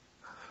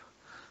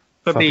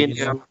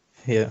 Fabinho.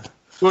 Yeah.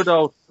 Good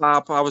old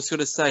Fab. I was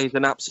going to say he's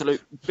an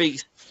absolute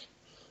beast.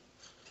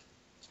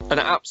 An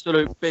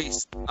absolute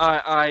beast.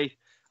 I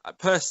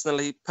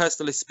personally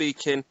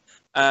speaking,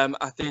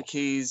 I think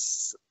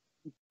he's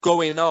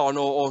going on,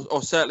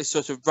 or certainly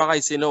sort of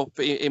rising up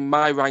in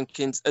my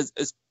rankings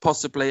as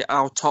possibly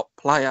our top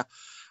player.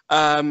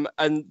 And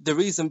the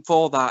reason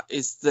for that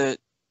is that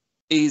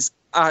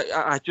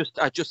I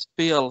just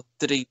feel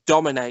that he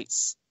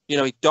dominates.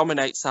 He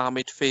dominates our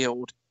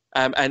midfield,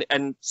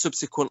 and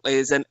subsequently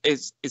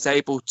is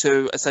able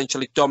to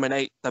essentially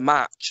dominate the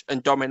match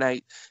and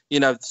dominate,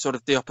 sort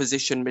of the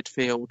opposition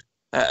midfield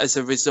as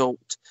a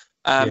result.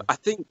 I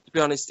think, to be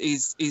honest,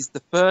 he's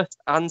the first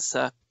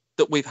answer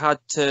that we've had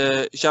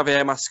to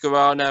Javier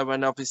Mascherano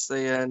and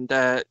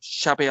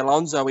Xabi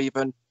Alonso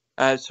even,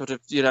 sort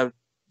of,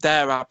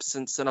 their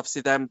absence and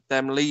obviously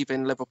them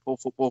leaving Liverpool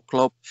Football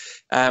Club.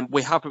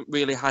 We haven't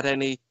really had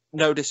any,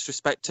 no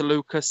disrespect to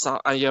Lucas.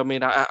 I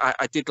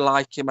did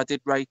like him. I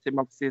did rate him,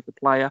 obviously, as a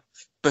player.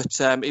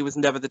 But he was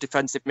never the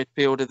defensive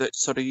midfielder that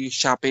sort of you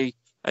Xabi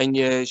and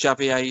your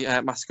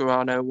Javier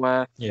Mascherano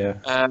were. Yeah.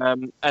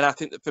 And I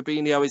think that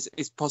Fabinho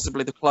is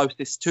possibly the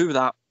closest to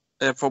that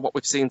from what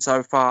we've seen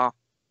so far.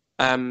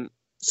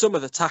 Some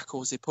of the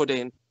tackles he put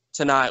in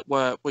tonight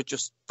were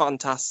just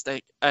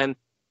fantastic. And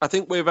I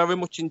think we're very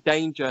much in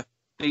danger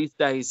these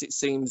days, it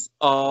seems,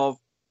 of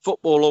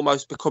football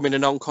almost becoming a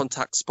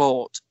non-contact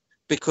sport,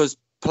 because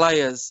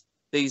players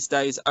these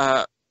days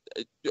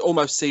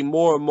almost seem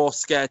more and more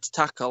scared to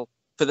tackle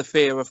for the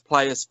fear of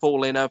players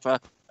falling over,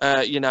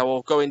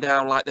 or going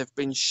down like they've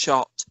been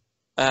shot.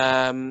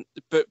 But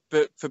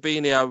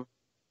Fabinho,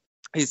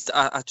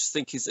 I just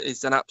think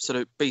he's an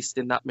absolute beast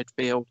in that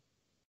midfield.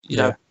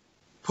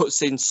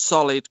 Puts in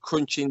solid,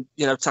 crunching,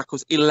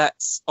 tackles. He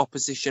lets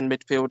opposition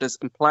midfielders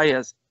and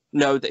players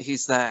know that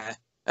he's there,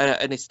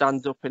 and he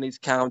stands up and he's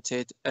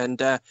counted.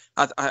 And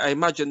I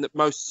imagine that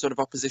most sort of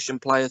opposition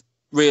players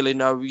really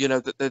know,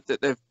 that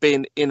they've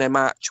been in a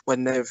match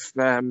when they've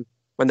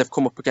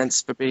come up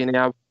against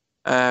Fabinho.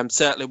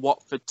 Certainly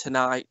Watford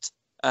tonight.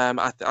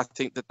 I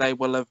think that they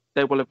will have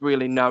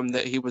really known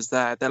that he was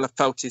there. They'll have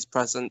felt his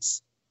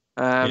presence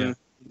in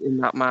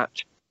that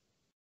match.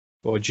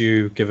 What would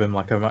you give him,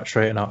 like a match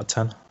rating out of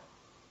 10?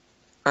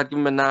 I'd give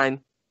him a 9.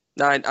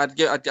 I'd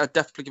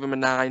definitely give him a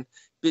 9.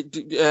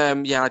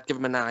 I'd give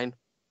him a 9.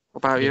 What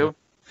about you?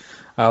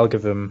 I'll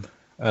give him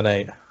an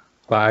 8.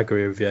 I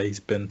agree with you. He's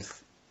been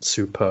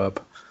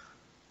superb.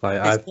 He's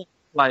a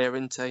player,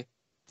 isn't he?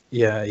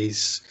 Yeah, he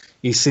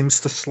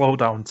seems to slow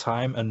down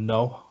time and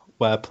know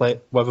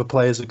whether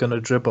players are going to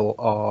dribble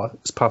or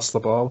pass the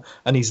ball,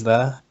 and he's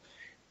there.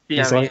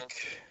 Yeah,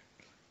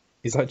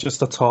 he's like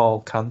just a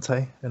tall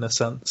Kante in a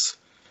sense.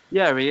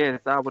 Yeah, he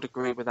is. I would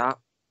agree with that.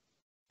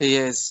 He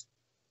is.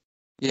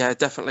 Yeah,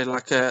 definitely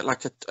like a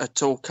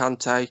tall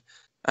Kante.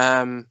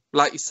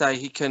 Like you say,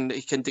 he can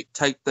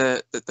dictate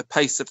the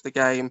pace of the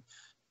game.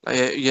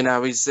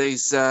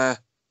 He's a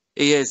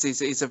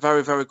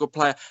very, very good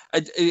player.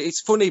 And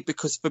it's funny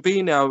because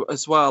Fabinho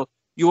as well,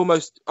 he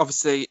arrived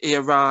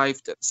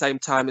at the same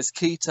time as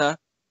Keita,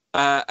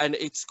 and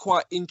it's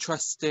quite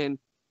interesting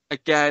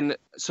again,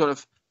 sort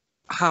of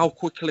how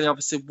quickly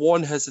obviously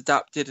one has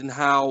adapted and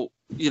how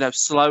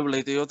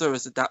slowly the other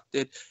has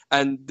adapted,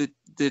 and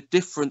the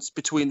difference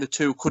between the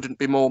two couldn't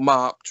be more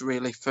marked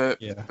really for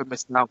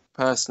myself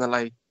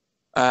personally.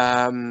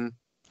 I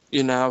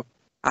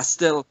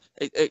still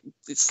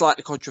it's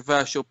slightly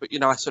controversial, but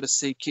I sort of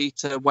see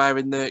Keita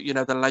wearing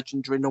the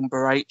legendary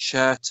number 8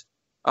 shirt,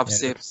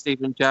 obviously of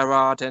Steven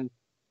Gerrard, and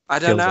I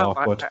don't know.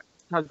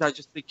 I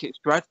just think it's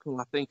dreadful.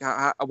 I think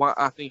how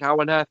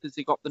on earth has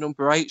he got the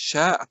number 8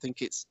 shirt? I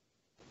think it's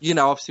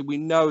obviously we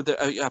know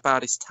that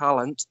about his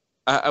talent,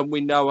 and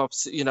we know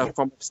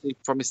obviously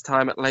from his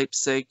time at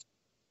Leipzig,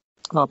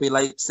 RB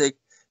Leipzig.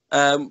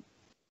 I'm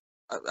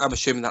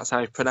assuming that's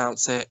how you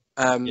pronounce it.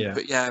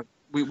 But yeah,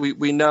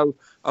 we know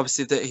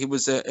obviously that he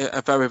was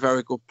a very,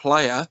 very good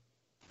player,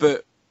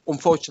 but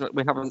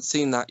unfortunately, we haven't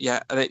seen that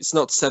yet. And it's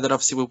not to say that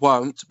obviously we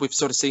won't. We've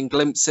sort of seen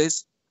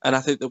glimpses, and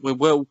I think that we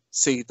will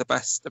see the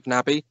best of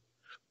Naby.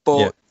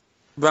 But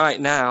right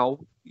now,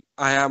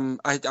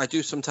 I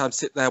do sometimes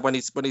sit there when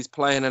he's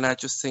playing, and I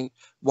just think,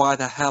 why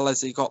the hell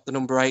has he got the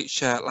number 8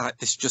 shirt? Like,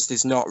 this just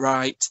is not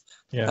right.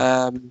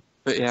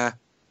 But yeah,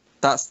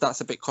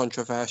 that's a bit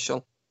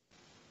controversial.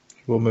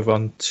 We'll move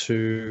on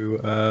to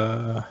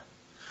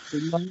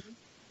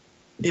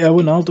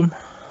Wijnaldum.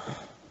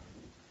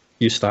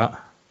 You start.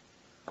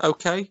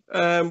 Okay,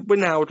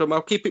 Wijnaldum.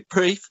 I'll keep it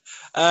brief.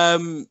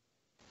 Wijnaldum,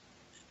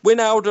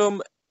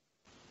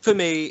 for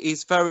me,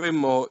 is very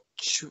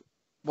much,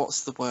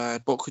 what's the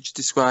word? What could you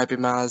describe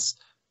him as?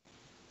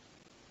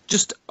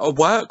 Just a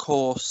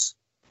workhorse.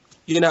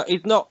 You know,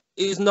 he's not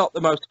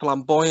the most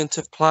flamboyant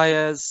of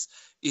players.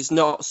 He's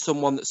not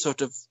someone that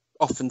sort of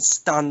often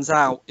stands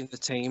out in the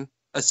team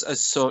as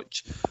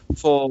such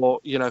for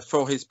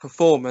his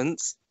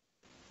performance,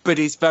 but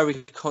he's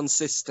very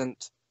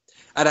consistent.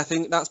 And I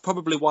think that's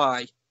probably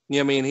why,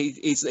 you know what I mean,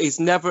 he's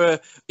never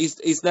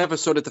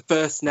sort of the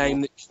first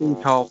name that you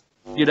think of,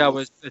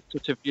 as a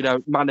sort of,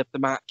 man of the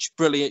match,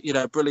 brilliant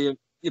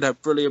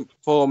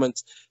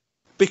performance,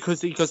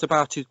 because he goes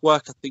about his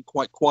work, I think,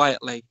 quite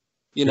quietly,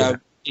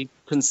 he's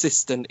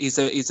consistent. He's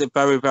a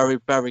very, very,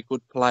 very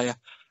good player.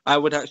 I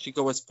would actually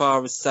go as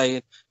far as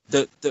saying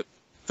that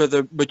for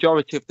the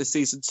majority of the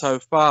season so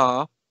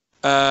far,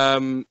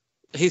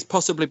 he's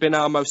possibly been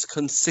our most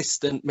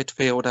consistent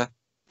midfielder.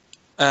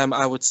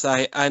 I would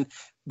say, and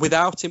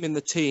without him in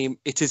the team,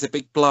 it is a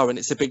big blow and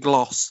it's a big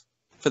loss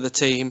for the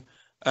team.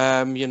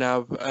 I would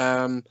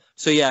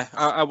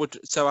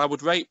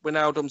rate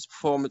Wijnaldum's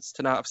performance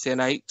tonight, obviously, an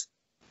 8.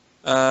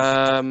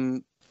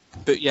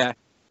 But yeah,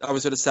 I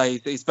was going to say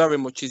he's very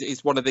much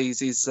he's one of these.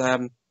 He's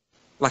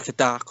like a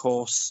dark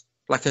horse,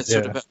 like a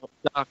sort of a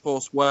dark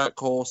horse,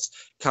 workhorse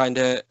kind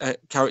of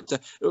character.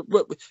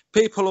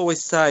 People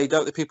always say,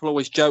 don't they? People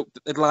always joke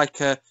that they'd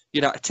like a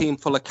team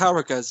full of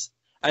Carragers.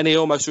 And he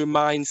almost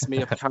reminds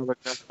me of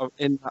Carragher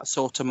in that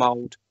sort of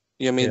mould.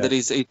 You know what I mean? That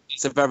he's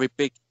a very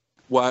big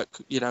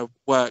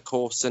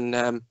workhorse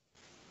and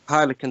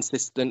highly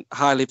consistent,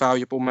 highly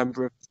valuable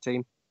member of the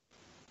team.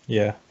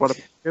 Yeah. What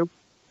about you?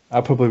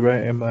 I'd probably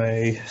rate him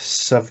a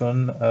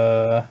 7.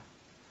 I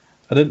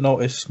didn't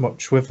notice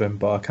much with him,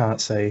 but I can't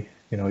say,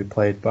 he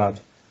played bad.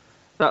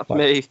 That's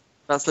me.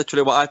 That's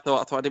literally what I thought.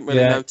 I thought I didn't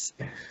really notice.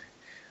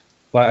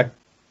 Like, I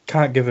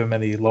can't give him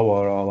any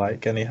lower or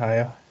any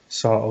higher.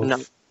 Sort of. No.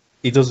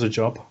 He does a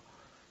job.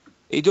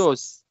 He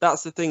does.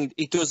 That's the thing.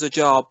 He does a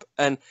job.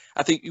 And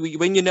I think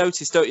when you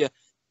notice, don't you?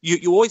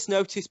 You always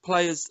notice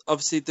players,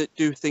 obviously, that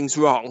do things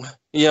wrong.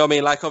 You know what I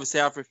mean? Like, obviously,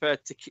 I've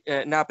referred to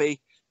Naby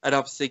and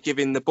obviously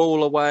giving the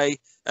ball away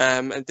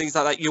and things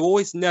like that. You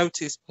always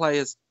notice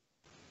players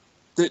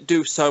that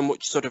do so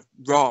much sort of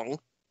wrong.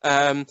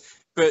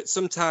 But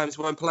sometimes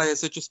when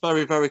players are just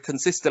very, very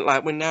consistent,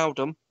 like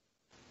Wijnaldum,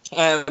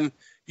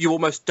 you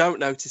almost don't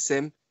notice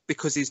him,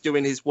 because he's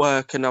doing his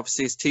work and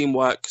obviously his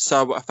teamwork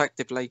so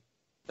effectively,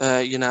 so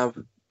you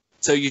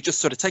just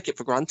sort of take it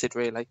for granted,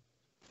 really.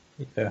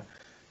 Yeah.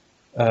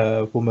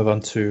 We'll move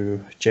on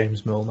to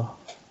James Milner.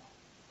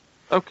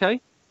 Okay.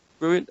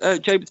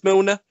 James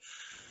Milner.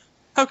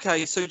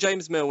 Okay, so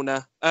James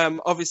Milner.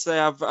 Obviously,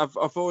 I've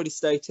already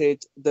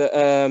stated that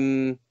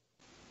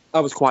I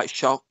was quite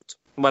shocked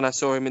when I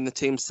saw him in the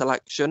team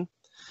selection,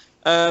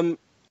 but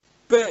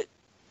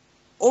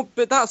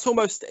that's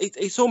almost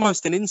it's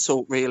almost an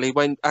insult, really,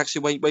 when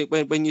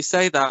you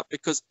say that,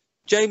 because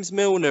James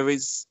Milner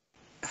is,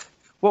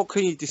 what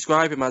can you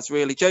describe him as,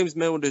 really? James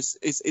Milner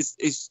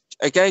is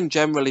again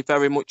generally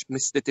very much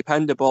Mr.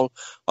 Dependable.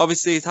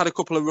 Obviously, he's had a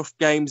couple of rough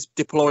games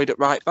deployed at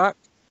right back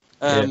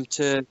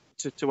to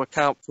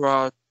account for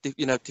our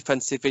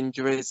defensive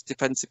injuries,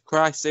 defensive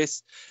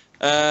crisis.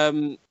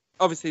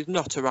 Obviously, he's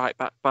not a right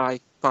back by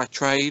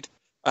trade.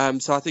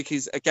 So I think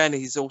he's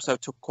also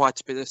took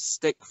quite a bit of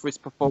stick for his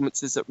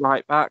performances at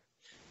right back.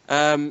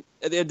 At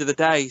the end of the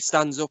day, he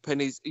stands up and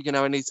he's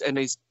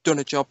done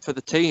a job for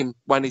the team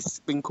when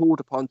he's been called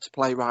upon to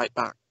play right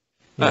back.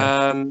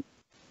 Yeah.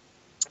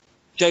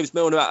 James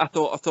Milner, I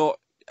thought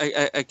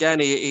again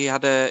he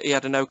had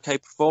an okay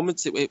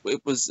performance.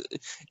 It was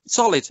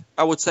solid.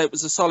 I would say it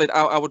was a solid.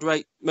 I would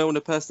rate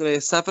Milner personally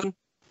a 7.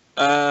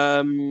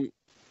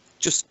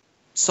 Just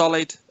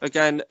solid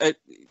again.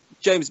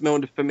 James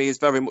Milner for me is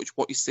very much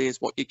what you see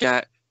is what you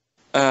get.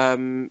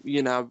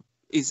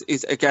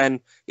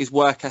 His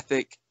work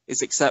ethic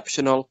is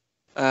exceptional.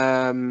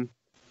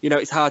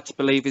 It's hard to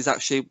believe he's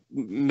actually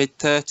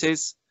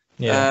mid-30s.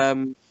 Yeah.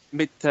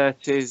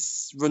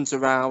 Mid-30s, runs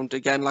around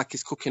again like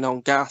he's cooking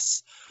on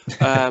gas.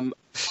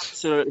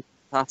 Absolutely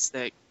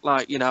fantastic.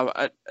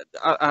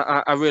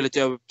 I really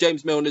do.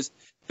 James Milner's,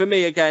 for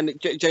me again,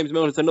 James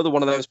Milner's another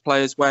one of those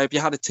players where if you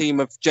had a team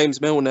of James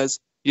Milners,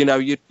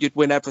 you'd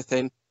win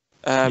everything.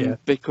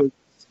 Because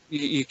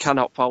you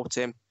cannot fault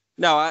him.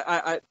 No,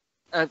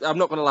 I'm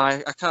not going to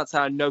lie. I can't say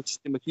I noticed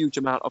him a huge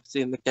amount,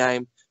 obviously, in the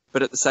game,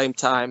 but at the same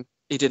time,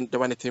 he didn't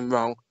do anything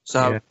wrong.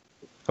 So,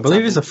 I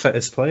believe he's the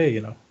fittest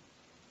player.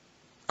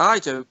 I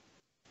do.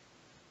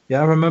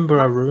 Yeah, I remember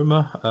a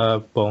rumour,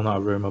 well, not a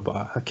rumour,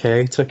 but a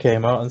creator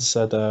came out and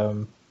said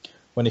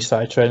when he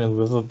started training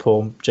with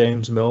Liverpool,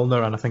 James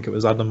Milner and I think it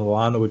was Adam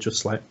Lallana were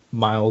just like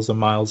miles and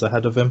miles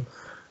ahead of him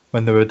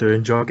when they were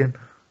doing jogging.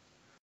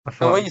 I And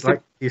thought he's 30,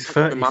 he's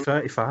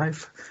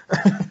 35.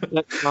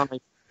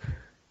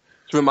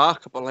 It's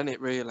remarkable, isn't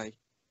it, really?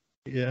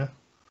 Yeah.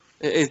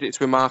 It is,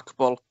 it's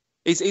remarkable.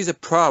 He's a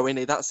pro, isn't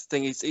he? That's the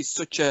thing. He's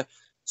such a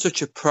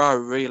pro,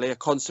 really, a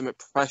consummate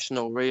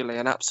professional, really,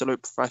 an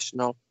absolute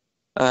professional.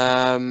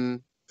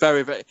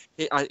 Very, very.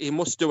 He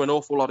must do an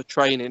awful lot of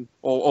training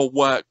or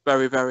work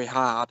very, very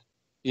hard.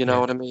 You know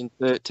what I mean?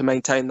 To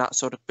maintain that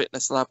sort of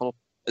fitness level,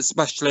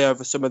 especially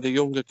over some of the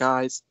younger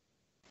guys.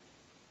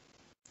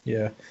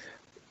 Yeah.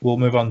 We'll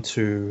move on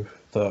to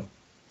the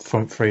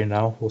front three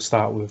now. We'll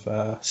start with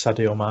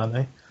Sadio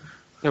Mane.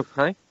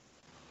 Okay.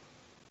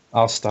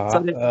 I'll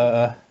start.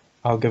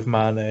 I'll give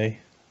Mane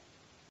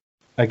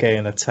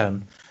again a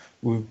 10.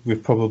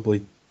 We've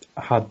probably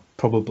had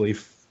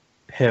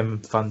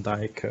him, Van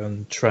Dijk,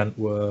 and Trent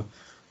were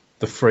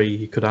the three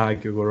you could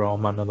argue were all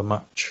man of the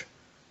match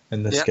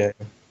in this game.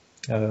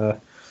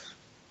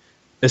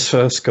 His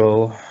first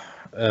goal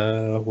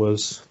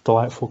was a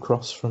delightful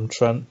cross from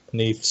Trent, and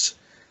he's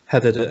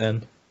headed it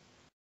in.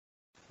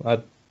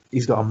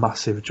 He's got a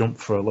massive jump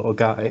for a little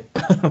guy.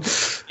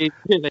 He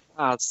really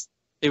has.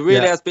 It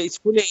really has. But it's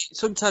funny.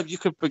 Sometimes you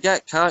can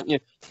forget, can't you,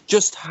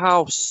 just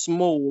how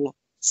small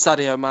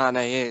Sadio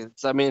Mane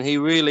is. I mean, he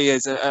really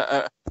is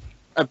a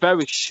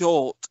very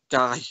short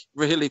guy,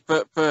 really.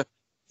 For for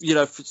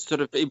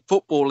sort of in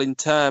football in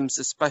terms,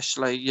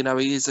 especially,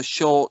 he is a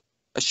short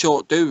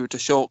dude, a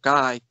short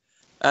guy.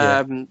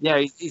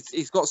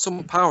 He's got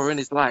some power in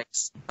his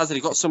legs, hasn't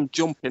he? Got some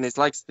jump in his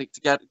legs, I think,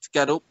 to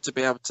get up to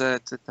be able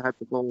to head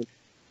the ball.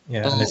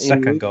 Yeah, and his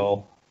second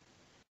goal,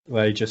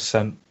 where he just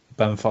sent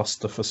Ben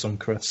Foster for some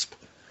crisp.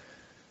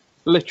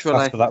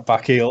 Literally. After that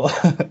back heel.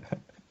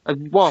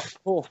 And what a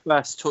poor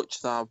first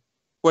touch, though.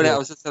 When it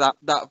was just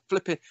that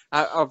flipping,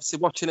 obviously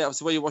watching it,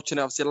 obviously when you're watching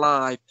it, obviously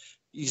live,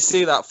 you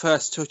see that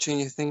first touch and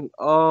you think,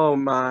 oh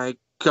my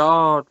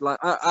God. Like,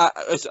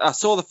 I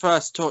saw the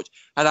first touch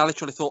and I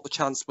literally thought the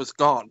chance was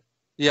gone.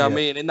 You know what I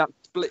mean? In that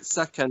split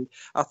second,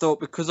 I thought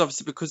because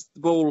the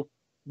ball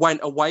went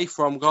away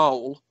from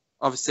goal,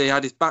 obviously he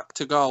had his back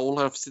to goal,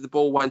 obviously the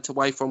ball went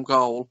away from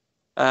goal,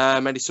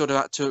 and he sort of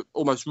had to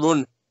almost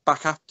run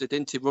back after,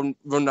 didn't he? Run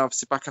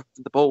obviously back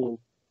after the ball.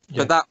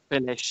 But that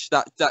finish,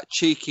 that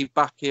cheeky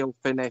back heel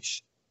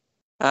finish,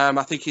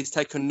 I think he's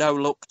taken no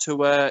look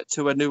to a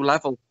new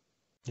level.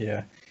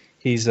 Yeah,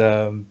 he's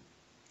what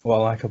I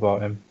like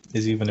about him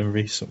is even in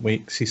recent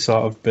weeks he's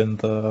sort of been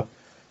the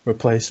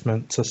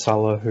replacement to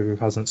Salah, who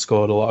hasn't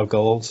scored a lot of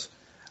goals.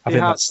 I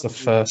think that's the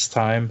first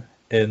time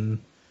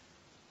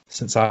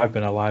since I've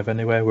been alive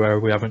anyway, where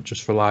we haven't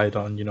just relied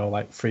on,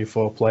 like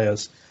 3-4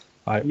 players.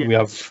 We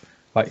have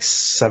like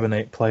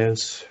 7-8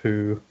 players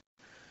who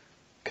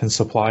can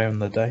supply on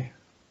the day.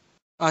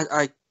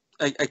 I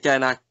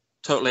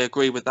totally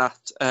agree with that.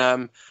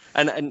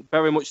 And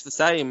very much the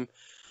same.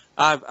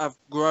 I've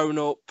grown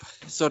up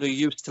sort of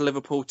used to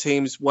Liverpool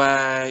teams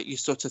where you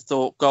sort of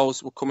thought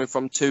goals were coming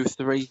from 2,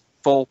 3,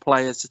 4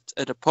 players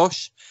at a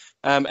push.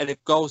 And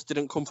if goals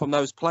didn't come from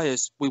those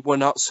players, we were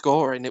not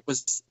scoring. It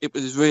was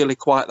really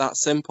quite that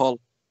simple.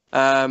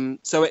 So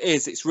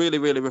it's really,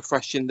 really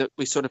refreshing that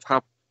we sort of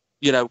have,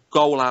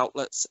 goal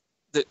outlets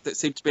that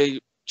seem to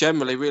be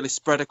generally really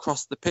spread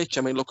across the pitch.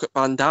 I mean, look at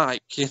Van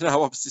Dijk,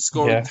 obviously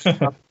scoring,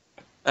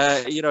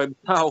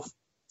 himself.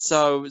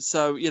 So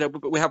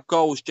but we have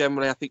goals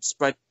generally, I think,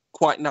 spread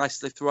quite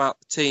nicely throughout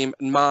the team.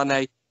 And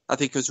Mane, I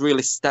think, has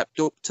really stepped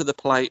up to the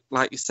plate,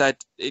 like you said,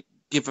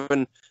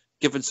 given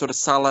sort of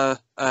Salah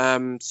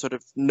sort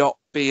of not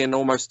being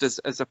almost as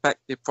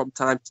effective from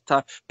time to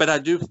time. But I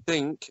do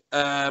think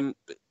there's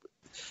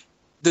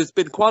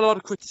been quite a lot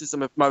of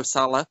criticism of Mo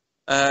Salah.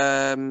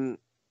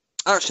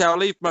 Actually, I'll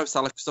leave Mo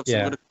Salah because obviously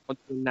we're going to come on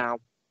to him now,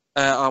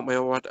 aren't we?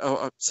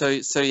 So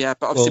yeah,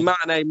 but obviously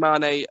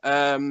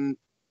Mane,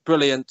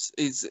 brilliant.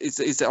 He's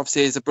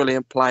obviously a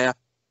brilliant player.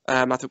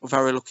 I think we're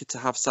very lucky to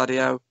have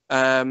Sadio,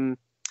 and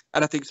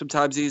I think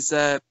sometimes he's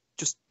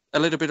just a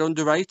little bit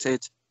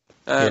underrated.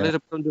 A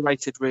little bit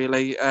underrated,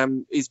 really.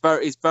 He's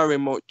very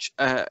much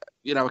a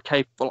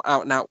capable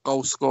out and out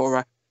goal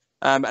scorer,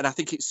 and I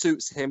think it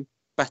suits him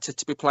better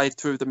to be played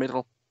through the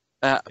middle.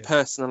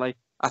 Personally,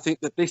 I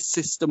think that this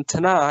system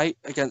tonight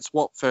against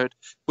Watford,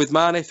 with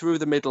Mane through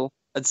the middle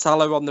and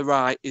Salah on the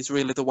right, is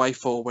really the way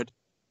forward.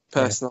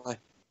 Personally.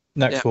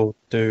 Next, we'll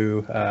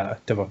do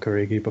Divock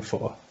Origi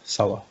before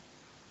Salah.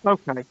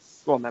 Okay,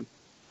 go on then.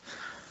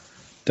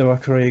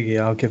 Divock Origi,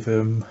 I'll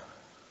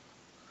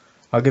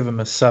give him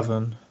a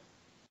 7.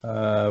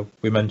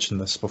 We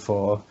mentioned this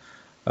before.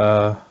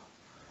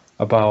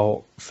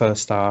 About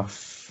first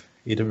half,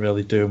 he didn't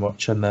really do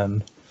much, and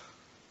then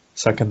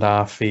second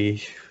half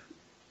he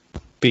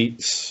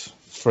beats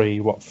 3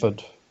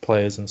 Watford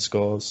players and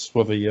scores.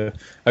 Whether you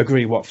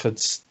agree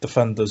Watford's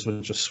defenders were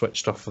just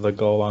switched off for the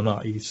goal or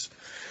not, he's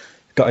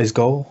got his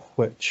goal,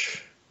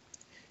 which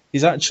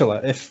he's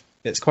actually, if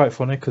it's quite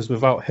funny because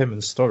without him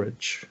and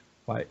Sturridge,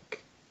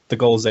 like the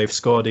goals they've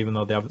scored, even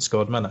though they haven't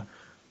scored many,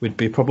 we'd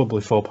be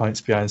probably 4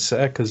 points behind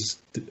City because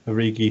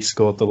Origi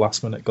scored the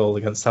last-minute goal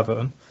against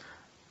Everton.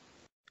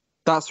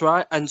 That's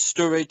right, and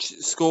Sturridge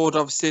scored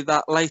obviously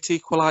that late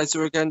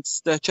equaliser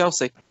against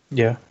Chelsea.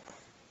 Yeah.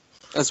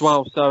 As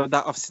well, so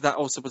that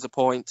also was a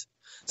point.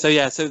 So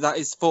yeah, so that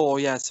is 4.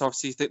 Yeah, so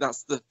obviously you think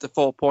that's the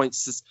 4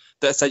 points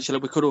that essentially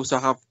we could also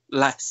have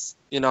less,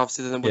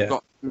 obviously than we've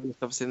got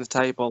obviously in the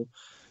table.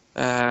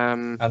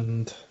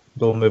 And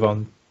we'll move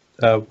on.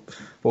 What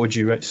would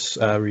you rate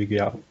Origi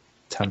out of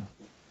 10?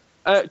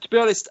 To be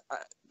honest,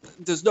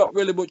 there's not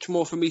really much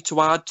more for me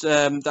to add.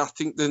 I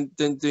think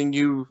than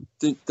you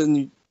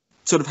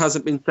sort of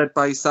hasn't been said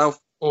by yourself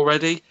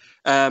already.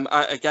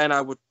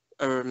 I would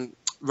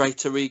rate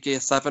Origi a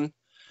 7.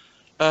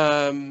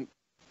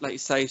 Like you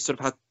say, sort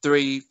of had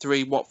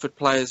three Watford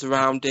players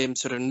around him,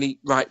 sort of neat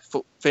right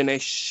foot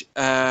finish.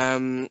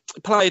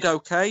 Played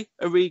okay,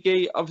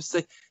 Origi.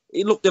 Obviously,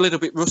 he looked a little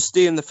bit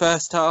rusty in the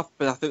first half,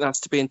 but I think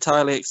that's to be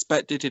entirely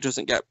expected. He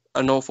doesn't get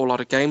an awful lot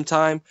of game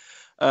time.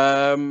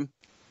 I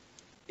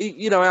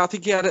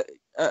think he had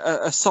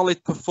a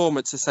solid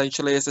performance,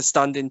 essentially, as a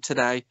stand-in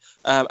today.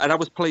 And I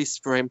was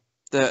pleased for him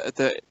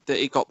that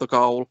he got the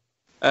goal.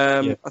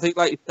 I think,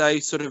 like you say,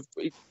 sort of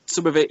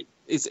some of it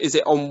is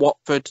it on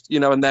Watford,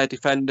 and their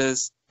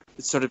defenders.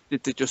 Did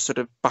they just sort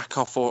of back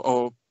off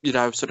or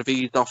sort of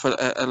ease off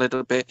a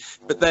little bit?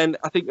 But then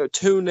I think at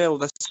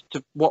 2-0,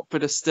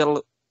 Watford are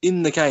still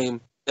in the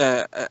game.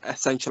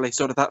 Essentially,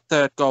 sort of that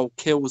third goal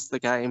kills the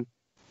game,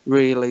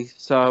 really.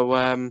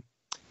 So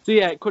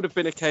yeah, it could have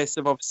been a case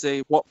of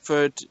obviously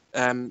Watford,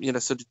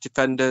 sort of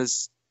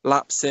defenders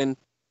lapsing,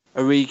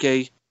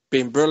 Origi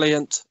being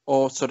brilliant,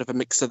 or sort of a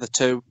mix of the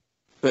two.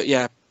 But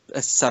yeah,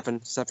 a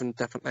 7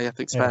 definitely. I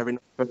think it's fair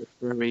enough for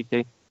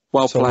Origi.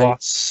 Well played. So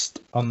last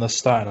on the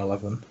starting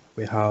 11,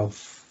 we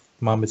have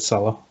Mohamed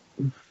Salah.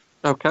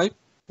 Okay.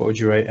 What would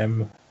you rate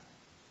him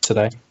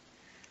today?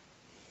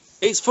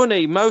 It's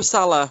funny, Mo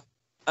Salah.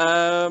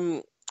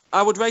 I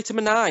would rate him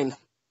a 9.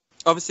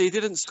 Obviously, he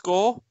didn't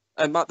score,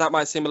 and that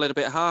might seem a little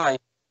bit high.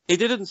 He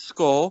didn't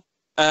score,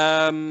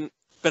 but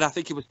I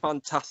think he was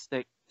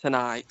fantastic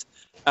tonight.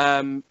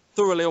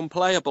 Thoroughly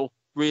unplayable,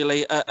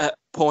 really, at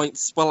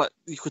points. Well,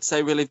 you could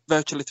say really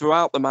virtually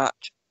throughout the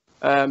match.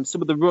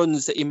 Some of the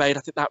runs that he made, I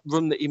think that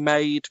run that he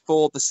made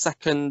for the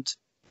second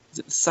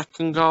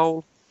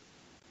goal?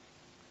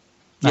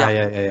 Yeah.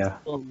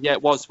 Yeah,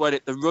 it was.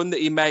 The run that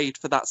he made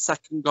for that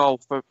second goal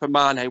for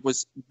Mane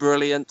was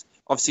brilliant.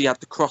 Obviously, he had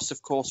the cross,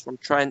 of course, from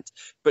Trent.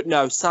 But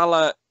no,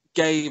 Salah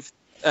gave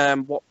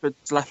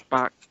Watford's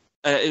left-back.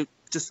 It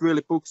just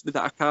really bugs me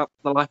that I can't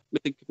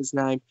think of his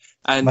name.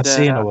 And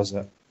Messina, was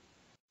it?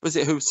 Was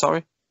it who,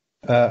 sorry?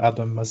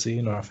 Adam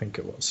Messina, I think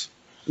it was.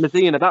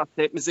 Messina, that's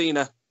it,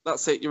 Messina.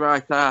 That's it, you're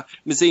right.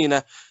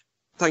 Messina,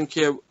 thank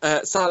you.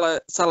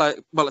 Salah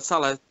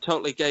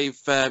totally gave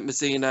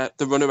Messina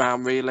the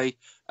runaround, really.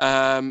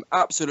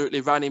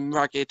 Absolutely ran him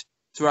ragged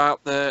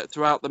throughout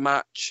the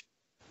match.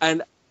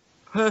 And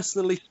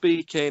personally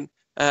speaking,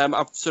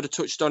 I've sort of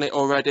touched on it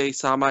already,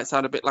 so I might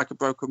sound a bit like a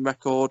broken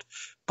record.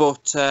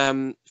 But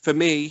for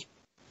me,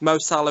 Mo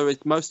Salah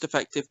is most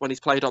effective when he's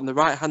played on the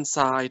right-hand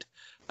side.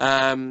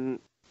 Mane,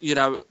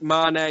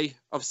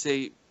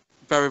 obviously,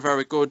 very,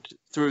 very good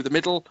through the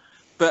middle.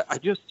 But I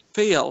just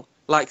feel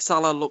like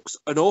Salah looks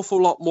an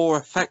awful lot more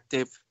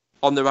effective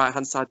on the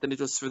right-hand side than he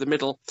does through the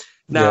middle.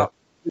 Now,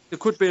 there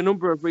could be a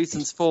number of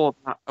reasons for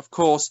that. Of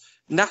course,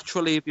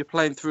 naturally, if you're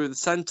playing through the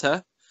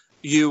centre,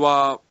 you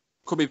are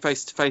coming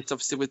face-to-face,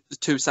 obviously, with the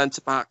two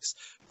centre-backs.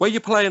 When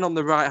you're playing on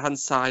the right-hand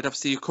side,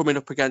 obviously, you're coming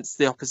up against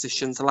the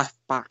opposition's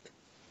left-back.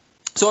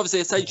 So, obviously,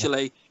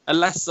 essentially,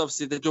 unless,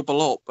 obviously, they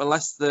double up,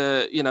 unless,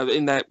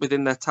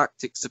 within their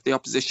tactics of the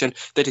opposition,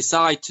 they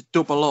decide to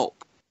double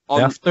up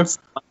on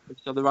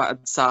the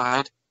right-hand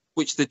side,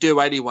 which they do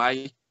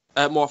anyway,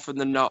 more often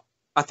than not,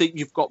 I think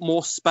you've got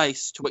more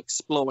space to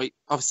exploit,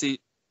 obviously,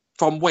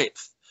 from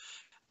width.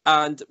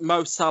 And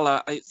Mo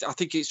Salah, I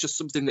think it's just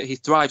something that he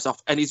thrives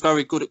off, and he's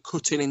very good at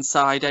cutting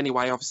inside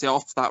anyway, obviously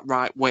off that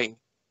right wing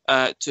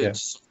to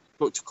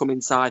come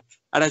inside.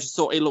 And I just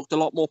thought he looked a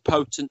lot more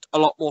potent, a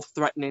lot more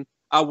threatening.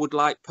 I would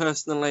like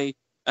personally,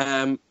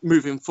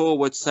 moving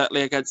forward,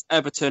 certainly against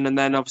Everton, and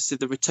then obviously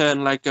the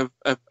return leg of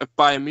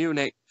Bayern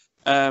Munich,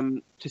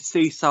 to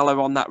see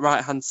Salah on that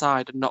right-hand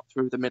side and not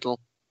through the middle,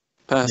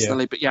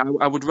 personally. But yeah,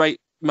 I would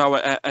rate Mo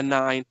a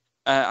 9.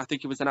 I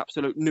think he was an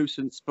absolute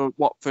nuisance for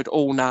Watford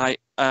all night.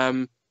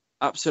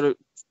 Absolutely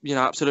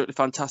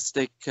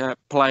fantastic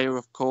player,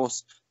 of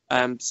course.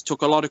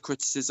 Took a lot of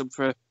criticism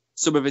for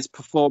some of his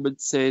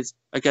performances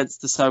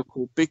against the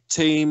so-called big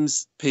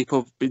teams.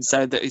 People have been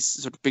saying that he's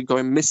sort of been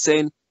going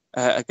missing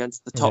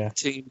against the top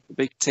teams, the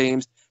big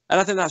teams. And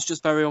I think that's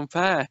just very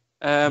unfair.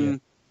 We'll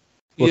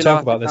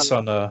talk about this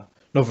on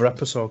another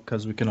episode,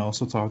 because we can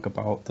also talk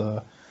about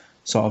the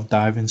sort of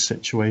diving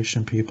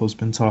situation people's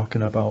been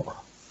talking about.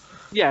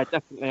 Yeah,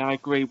 definitely. I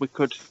agree. We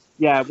could,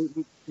 we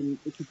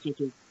could sort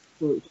of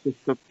broach this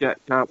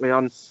subject, can't we,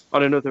 on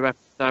another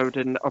episode?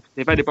 And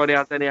obviously, if anybody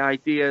has any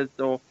ideas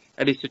or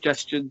any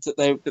suggestions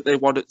that they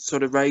wanted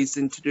sort of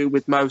raising to do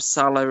with Mo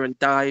Salah and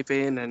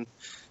diving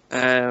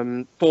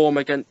and form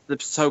against the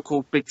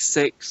so-called Big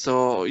Six,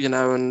 or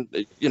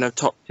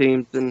top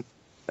teams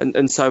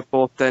and so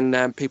forth,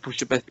 then people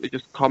should basically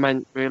just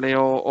comment really,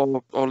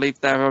 or leave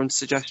their own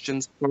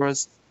suggestions for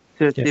us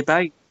to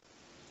debate.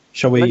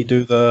 Shall we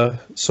do the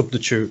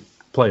substitute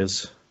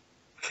players?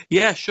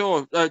 Yeah,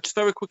 sure. Just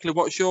very quickly,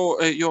 what's your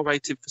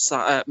rating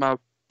for Mo?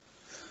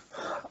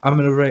 I'm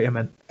going to rate him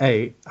an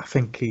 8. I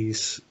think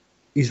he's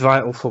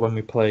vital for when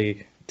we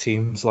play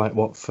teams like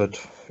Watford,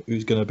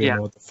 who's going to be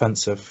more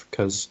defensive,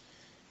 because,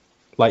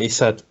 like you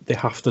said, they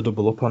have to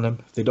double up on him.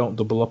 If they don't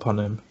double up on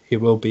him, he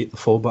will beat the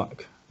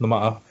fullback, no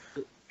matter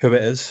who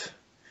it is.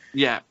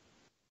 Yeah.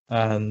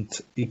 And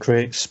he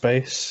creates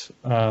space,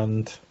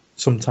 and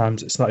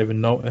sometimes it's not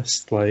even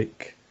noticed.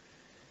 Like,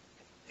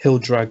 he'll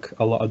drag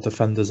a lot of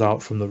defenders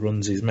out from the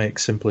runs he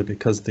makes simply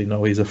because they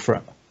know he's a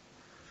threat.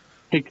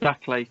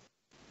 Exactly.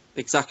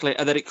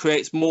 And then it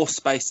creates more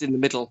space in the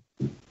middle.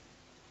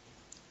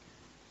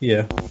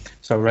 Yeah.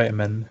 So I rate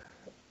him in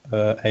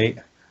 8.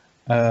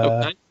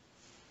 Okay.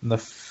 The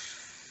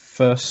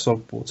first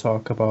sub we'll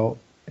talk about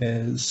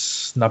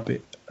is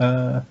Naby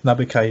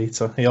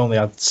Keita. He only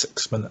had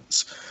 6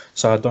 minutes,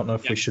 so I don't know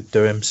if we should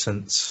do him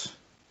since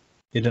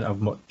he didn't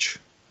have much.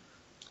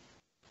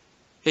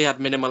 He had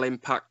minimal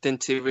impact,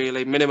 didn't he,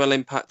 really? Minimal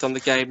impact on the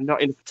game,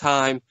 not enough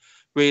time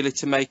really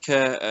to make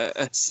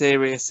a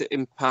serious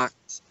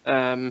impact.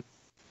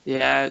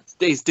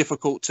 It's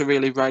difficult to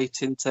really rate,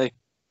 isn't he?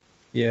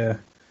 Yeah.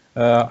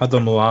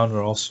 Adam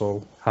Lallana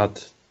also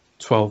had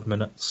 12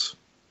 minutes.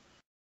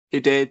 He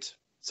did.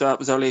 So that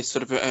was only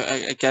sort of,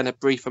 again, a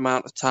brief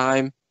amount of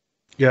time.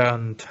 Yeah,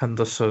 and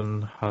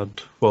Henderson had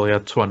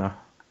 20.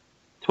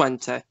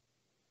 20.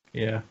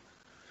 Yeah.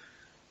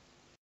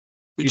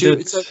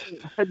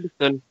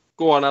 Henderson,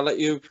 go on, I'll let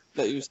you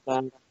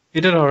stand. He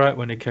did all right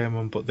when he came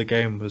on, but the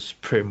game was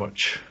pretty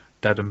much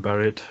dead and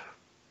buried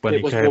when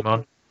he came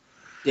on.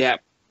 Yeah.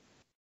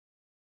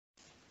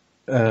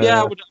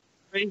 I would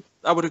agree.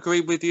 I would agree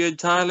with you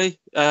entirely.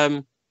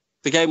 The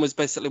game was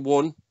basically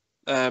won,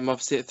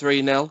 obviously at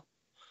 3-0.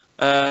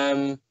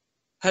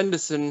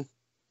 Henderson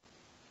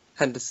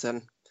has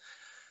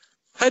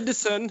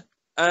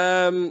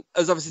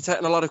obviously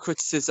taken a lot of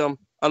criticism,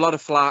 a lot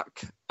of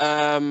flack,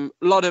 a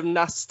lot of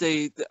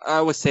nasty. I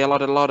always see a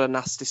lot of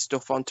nasty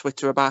stuff on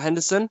Twitter about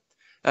Henderson,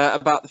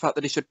 about the fact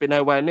that he should be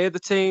nowhere near the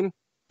team,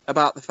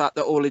 about the fact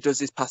that all he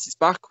does is passes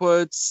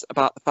backwards,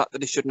 about the fact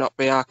that he should not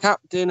be our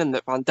captain and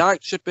that Van Dijk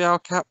should be our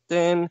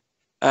captain.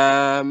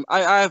 I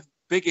have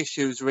big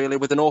issues really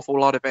with an awful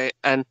lot of it,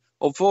 and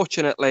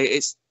unfortunately,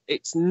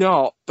 it's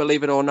not,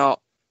 believe it or not,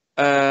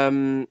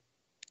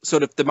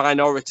 sort of the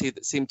minority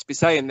that seem to be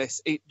saying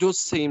this. It does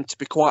seem to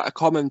be quite a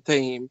common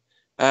theme,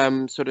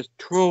 sort of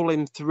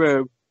trawling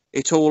through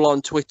it all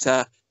on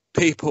Twitter.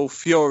 People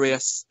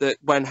furious that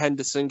when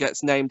Henderson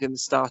gets named in the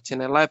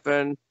starting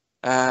 11,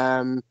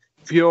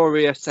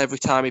 furious every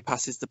time he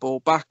passes the ball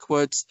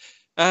backwards.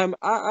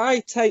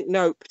 I take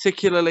note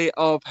particularly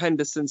of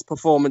Henderson's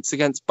performance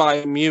against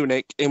Bayern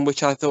Munich, in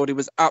which I thought he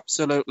was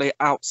absolutely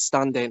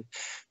outstanding.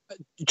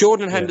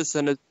 Jordan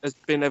Henderson has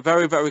been a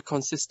very, very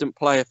consistent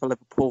player for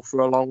Liverpool for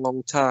a long,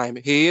 long time.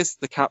 He is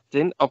the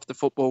captain of the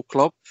football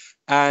club,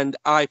 and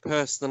I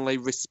personally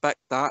respect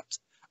that.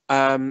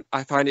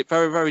 I find it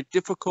very, very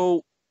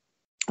difficult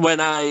when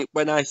I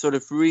sort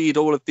of read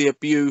all of the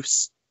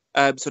abuse,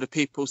 sort of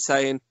people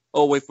saying,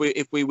 "Oh, if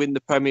we win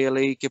the Premier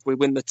League, if we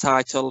win the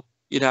title,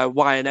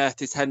 why on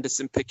earth is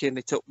Henderson picking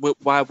it up?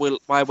 Why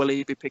will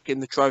he be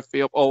picking the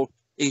trophy up? Oh,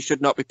 he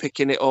should not be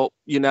picking it up.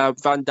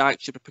 Van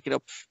Dijk should be picking it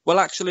up." Well,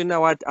 actually,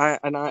 no, I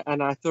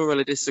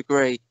thoroughly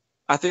disagree.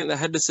 I think that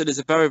Henderson is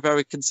a very,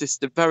 very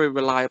consistent, very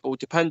reliable,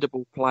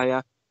 dependable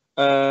player.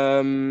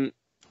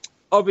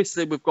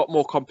 Obviously, we've got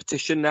more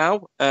competition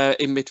now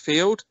in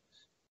midfield,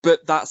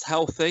 but that's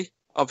healthy.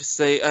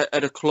 Obviously,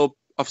 at a club,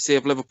 obviously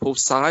of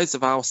Liverpool's size,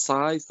 of our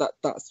size,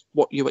 that's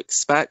what you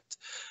expect.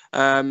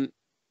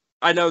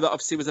 I know that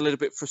obviously he was a little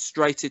bit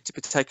frustrated to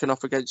be taken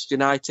off against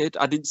United.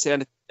 I didn't see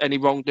any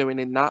wrongdoing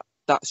in that.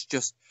 That's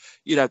just,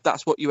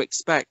 that's what you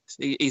expect.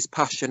 He's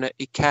passionate.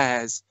 He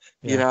cares.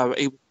 Yeah.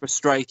 He was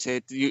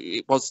frustrated.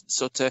 It was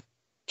sort of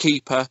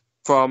keeper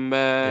from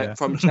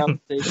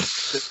Chelsea.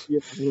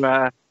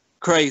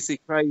 Crazy.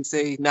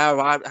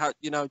 No,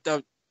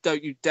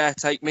 don't you dare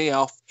take me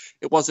off.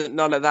 It wasn't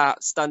none of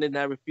that. Standing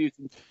there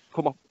refusing to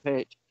come off the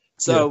pitch.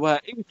 So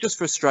he was just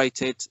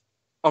frustrated.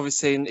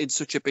 Obviously, in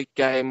such a big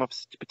game,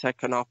 obviously to be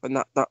taken off,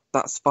 and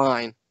that's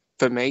fine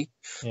for me.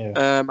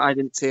 Yeah. I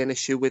didn't see an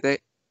issue with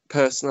it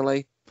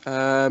personally.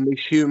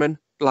 He's human,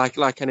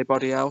 like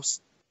anybody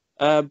else.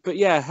 But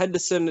yeah,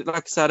 Henderson, like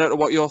I said, I don't know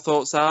what your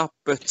thoughts are,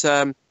 but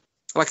like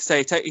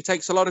I say, he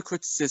takes a lot of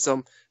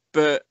criticism,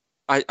 but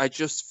I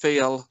just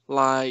feel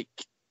like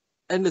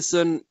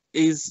Henderson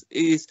he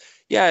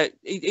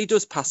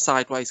does pass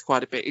sideways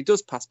quite a bit. He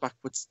does pass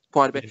backwards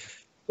quite a bit. Yeah.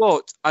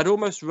 But I'd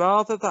almost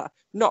rather that,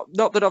 not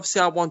that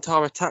obviously I want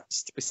our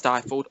attacks to be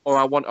stifled or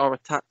I want our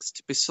attacks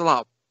to be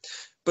slow,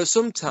 but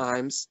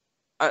sometimes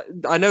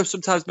I know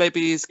sometimes maybe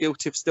he's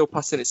guilty of still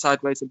passing it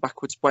sideways and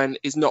backwards when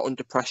he's not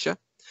under pressure.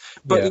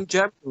 But in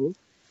general,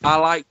 I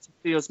like to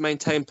see us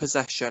maintain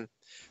possession.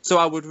 So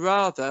I would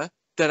rather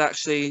that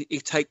actually he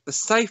take the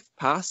safe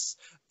pass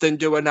than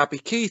do a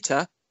Naby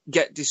Keita,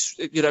 get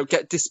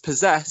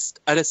dispossessed,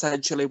 and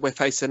essentially we're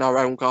facing our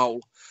own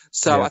goal.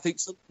 So I think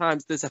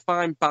sometimes there's a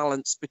fine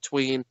balance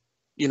between,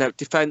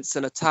 defence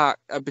and attack,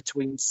 and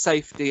between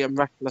safety and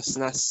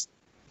recklessness.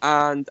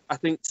 And I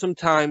think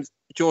sometimes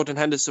Jordan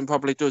Henderson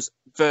probably does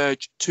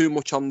verge too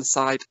much on the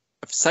side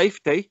of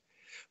safety,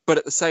 but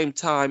at the same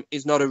time,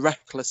 he's not a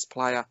reckless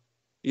player.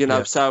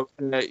 So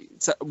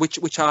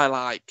which I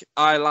like.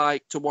 I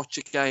like to watch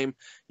a game,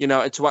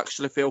 and to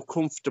actually feel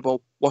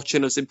comfortable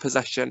watching us in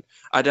possession.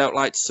 I don't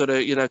like to sort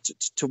of,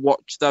 to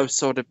watch those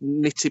sort of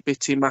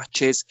nitty-bitty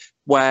matches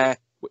where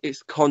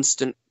it's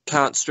constant,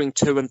 can't string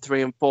 2 and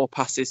 3 and 4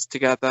 passes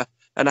together.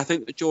 And I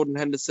think that Jordan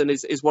Henderson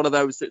is one of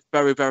those that's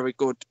very, very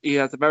good. He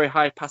has a very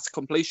high pass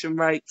completion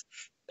rate,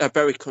 a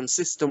very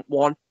consistent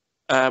one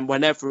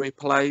whenever he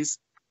plays.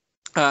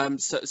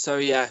 So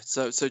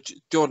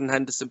Jordan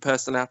Henderson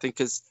personally, I think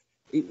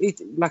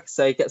like I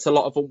say, gets a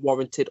lot of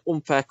unwarranted,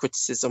 unfair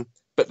criticism,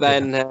 but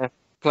then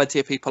plenty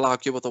of people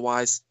argue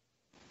otherwise.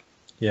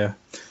 Yeah,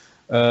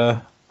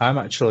 I'm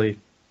actually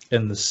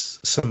in this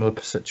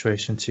similar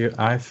situation to you.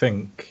 I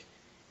think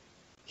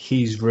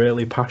he's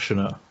really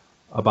passionate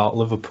about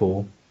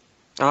Liverpool.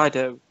 I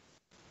do.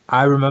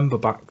 I remember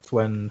back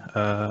when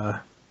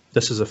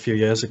this was a few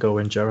years ago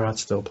when Gerrard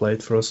still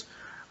played for us.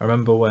 I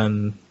remember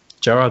when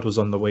Gerrard was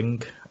on the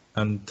wing,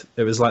 and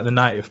it was like the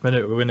 90th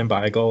minute, we were winning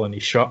by a goal, and he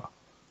shot.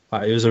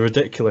 Like, it was a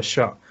ridiculous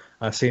shot.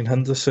 I seen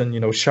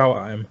Henderson, shout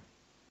at him,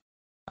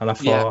 and I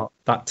thought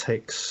that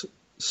takes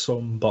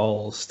some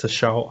balls to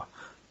shout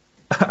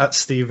at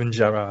Steven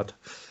Gerrard.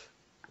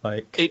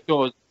 Like, it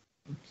does.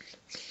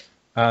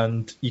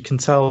 And you can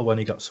tell when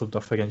he got subbed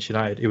off against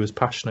United, he was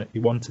passionate. He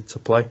wanted to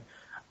play,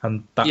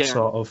 and that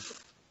sort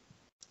of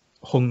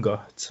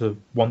hunger to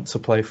want to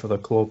play for the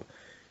club.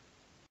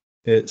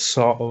 It's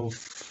sort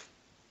of,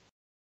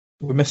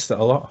 we missed it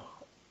a lot.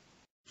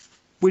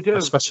 We do,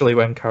 especially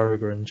when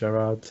Carragher and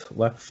Gerrard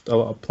left. A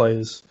lot of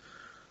players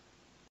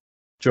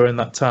during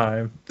that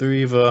time,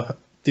 they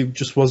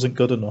just wasn't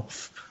good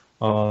enough,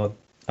 or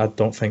I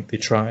don't think they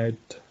tried.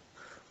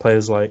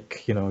 Players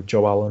like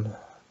Joe Allen.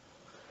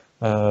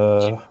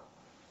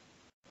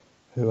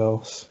 Who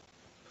else?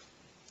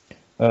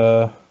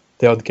 The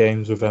odd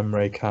games with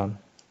Emre Can.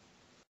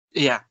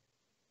 Yeah.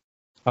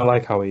 I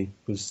like how he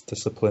was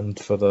disciplined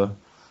for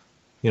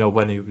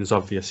when it was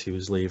obvious he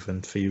was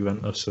leaving for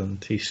Juventus,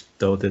 and he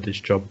still did his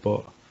job.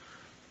 But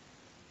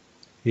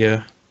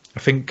yeah, I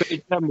think. But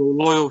in general,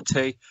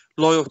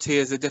 loyalty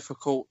is a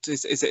difficult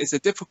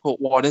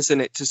one,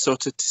 isn't it? To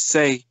sort of to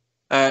say,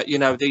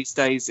 these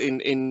days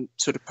in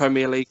sort of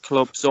Premier League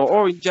clubs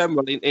or in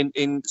general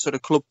in sort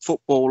of club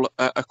football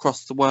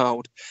across the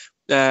world.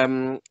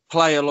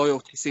 Player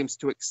loyalty seems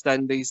to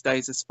extend these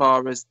days as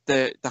far as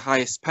the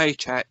highest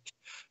paycheck.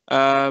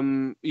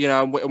 And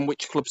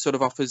which club sort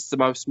of offers the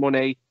most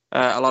money.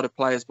 A lot of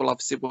players will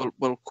obviously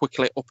will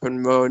quickly up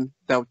and run.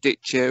 They'll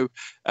ditch you.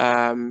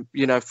 For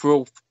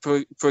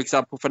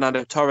example,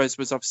 Fernando Torres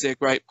was obviously a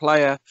great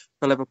player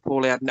for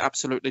Liverpool. He had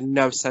absolutely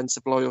no sense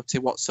of loyalty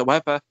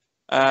whatsoever,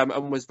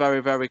 and was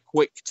very, very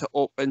quick to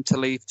up and to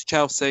leave to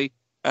Chelsea.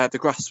 The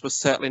grass was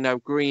certainly no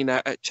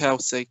greener at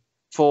Chelsea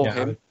for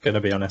him. I'm going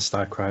to be honest,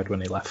 I cried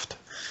when he left.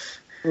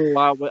 Oh,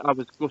 I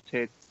was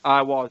gutted.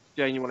 I was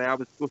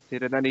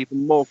gutted, and then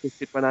even more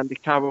gutted when Andy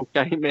Carroll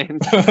came in.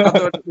 I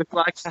thought it was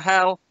like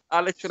hell.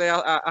 I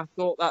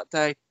thought that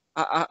day,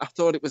 I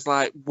thought it was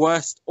like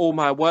all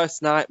my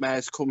worst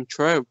nightmares come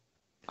true.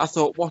 I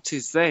thought, what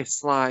is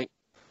this? Like,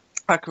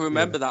 I can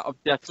remember that.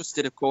 I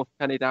trusted, of course,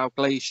 Kenny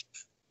Dalglish,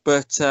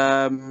 but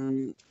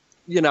I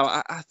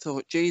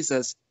thought,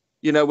 Jesus,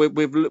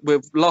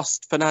 we've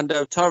lost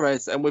Fernando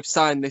Torres and we've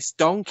signed this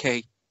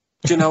donkey.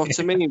 Do you know what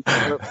I mean?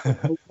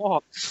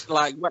 What?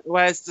 Like,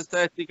 where's the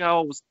 30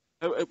 goals?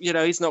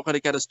 He's not going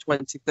to get us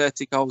 20,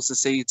 30 goals a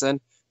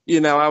season.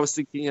 I was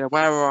thinking,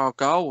 where are our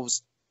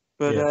goals?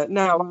 But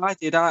no, I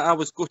did. I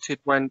was gutted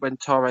when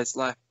Torres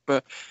left.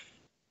 But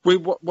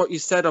what you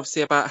said,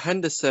 obviously, about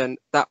Henderson,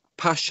 that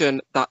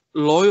passion, that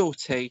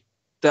loyalty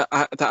that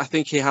I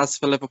think he has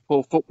for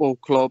Liverpool Football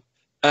Club,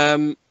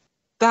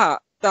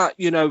 that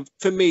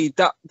for me,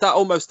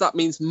 that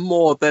means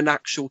more than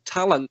actual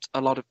talent a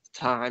lot of the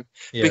time,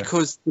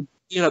 because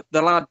the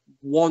lad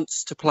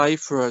wants to play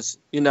for us.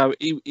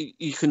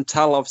 You can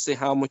tell obviously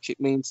how much it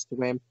means to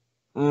him,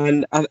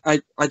 and I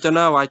don't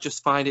know. I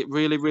just find it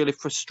really, really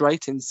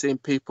frustrating seeing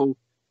people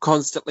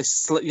constantly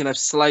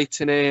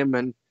slating him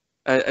and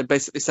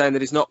basically saying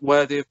that he's not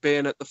worthy of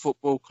being at the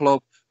football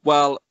club.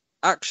 Well,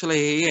 actually,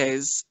 he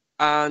is,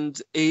 and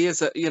he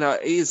is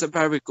a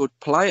very good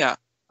player.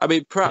 I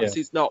mean, perhaps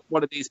he's not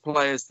one of these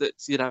players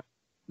that's,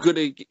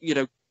 going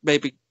to,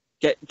 maybe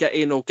get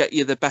in or get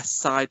you the best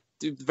side,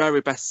 the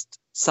very best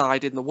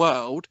side in the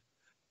world.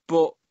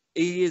 But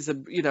he is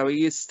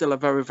he is still a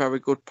very, very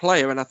good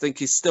player, and I think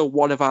he's still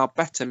one of our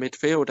better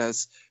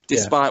midfielders,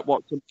 despite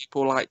what some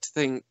people like to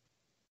think.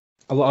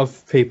 A lot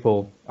of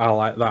people are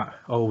like that.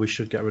 Oh, we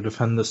should get rid of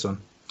Henderson.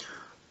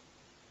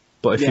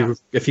 But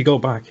if you go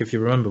back, if you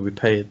remember, we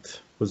paid,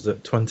 was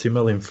it 20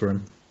 million for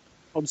him?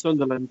 From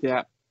Sunderland,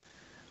 yeah.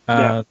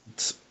 And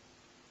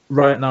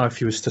right now,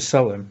 if you was to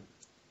sell him,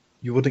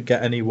 you wouldn't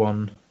get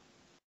anyone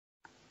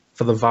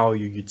for the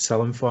value you'd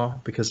sell him for,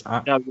 because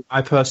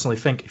I personally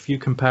think if you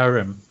compare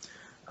him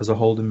as a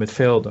holding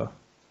midfielder,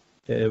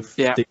 if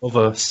the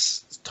other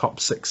top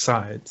 6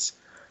 sides,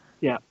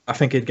 I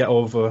think he'd get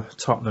over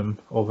Tottenham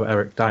over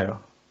Eric Dyer.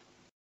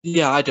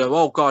 Yeah, I do.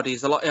 Oh God,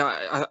 he's a lot.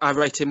 I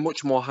rate him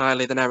much more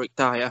highly than Eric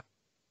Dyer.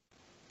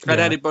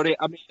 And anybody,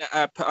 I mean,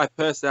 I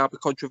personally, I'll be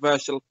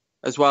controversial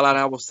as well, and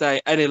I will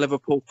say any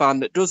Liverpool fan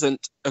that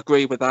doesn't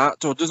agree with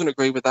that, or doesn't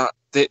agree with that,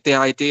 the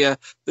idea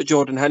that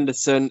Jordan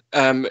Henderson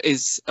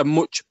is a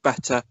much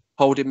better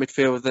holding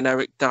midfielder than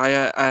Eric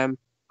Dyer,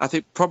 I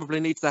think probably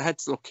needs their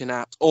heads looking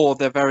at, or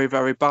they're very,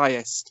 very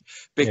biased,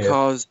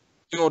 because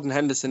Jordan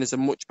Henderson is a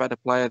much better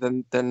player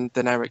than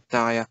Eric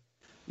Dyer.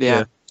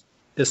 Yeah.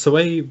 It's the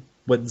way he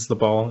wins the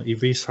ball. He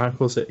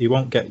recycles it. He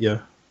won't get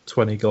you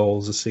 20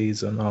 goals a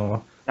season,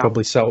 or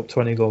probably set up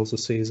 20 goals a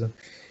season.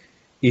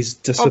 He's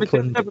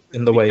disciplined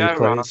in the way he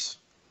plays.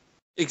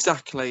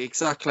 Exactly.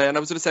 And I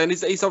was going to say, and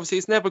he's obviously,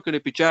 he's never going to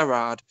be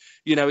Gerrard.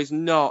 He's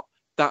not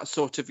that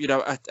sort of,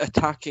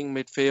 attacking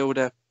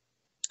midfielder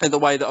in the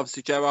way that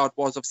obviously Gerrard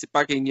was, obviously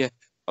bagging you,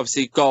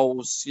 obviously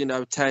goals,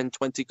 10,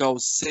 20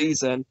 goals a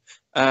season.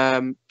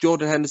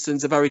 Jordan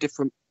Henderson's a very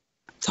different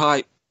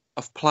type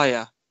of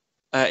player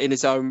in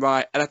his own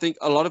right. And I think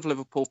a lot of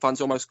Liverpool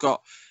fans almost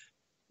got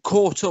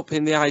caught up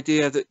in the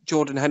idea that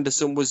Jordan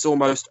Henderson was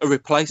almost a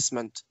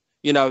replacement,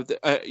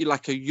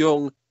 like a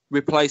young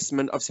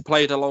replacement, obviously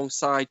played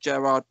alongside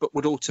Gerrard, but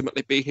would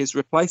ultimately be his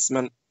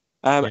replacement.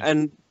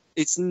 And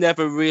it's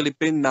never really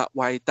been that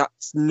way.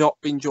 That's not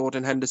been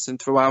Jordan Henderson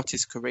throughout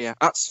his career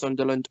at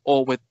Sunderland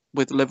or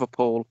with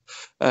Liverpool.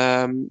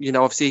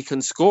 Obviously he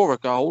can score a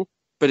goal,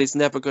 but he's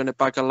never going to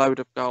bag a load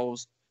of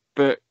goals.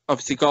 But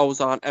obviously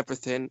goals aren't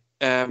everything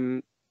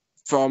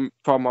from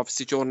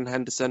obviously Jordan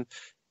Henderson,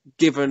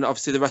 given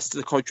obviously the rest of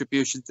the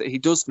contributions that he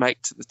does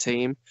make to the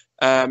team.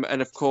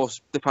 And of course,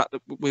 the fact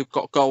that we've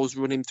got goals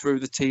running through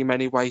the team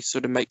anyway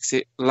sort of makes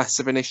it less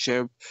of an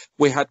issue.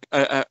 We had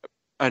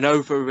an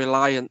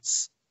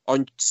over-reliance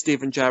on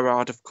Steven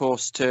Gerrard, of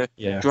course, to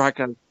drag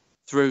him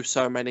through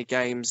so many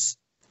games,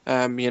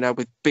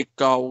 with big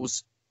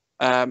goals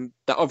that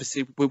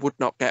obviously we would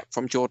not get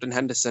from Jordan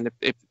Henderson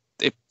if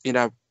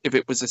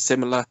it was a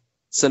similar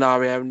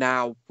scenario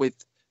now with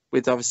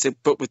obviously,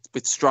 but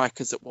with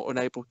strikers that were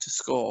unable to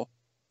score.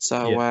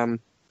 So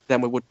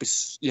then we would be,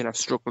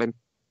 struggling.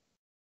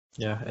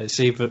 Yeah, it's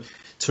either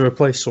to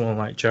replace someone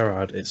like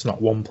Gerrard, it's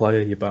not one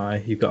player you buy.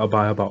 You've got to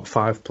buy about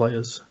 5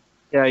 players.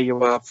 Yeah, you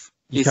have.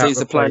 You can't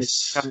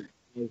replace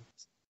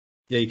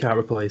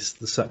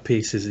the set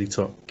pieces he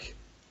took.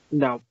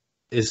 No.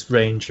 His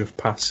range of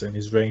passing,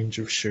 his range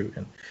of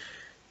shooting,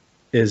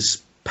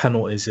 his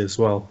penalties as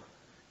well.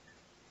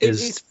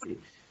 He's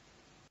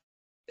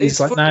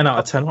like 9 out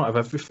of 10 out of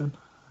everything.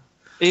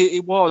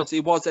 It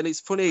was, and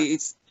it's funny.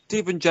 It's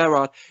Steven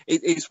Gerrard.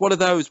 It's one of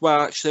those where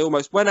actually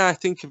almost when I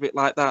think of it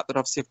like that,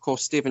 obviously, of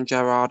course, Steven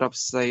Gerrard,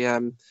 obviously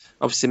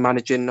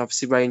managing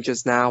obviously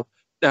Rangers now,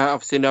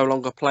 obviously no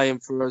longer playing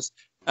for us.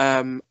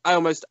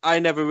 I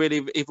never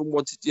really even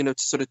wanted,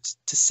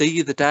 to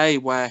see the day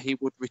where he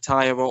would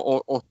retire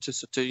or to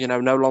sort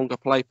of, no longer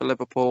play for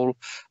Liverpool.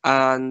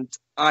 And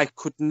I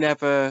could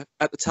never,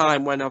 at the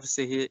time when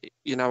obviously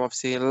he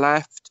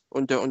left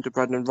under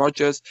Brendan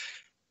Rodgers,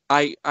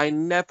 I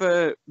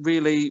never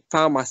really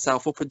found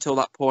myself up until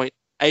that point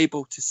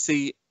able to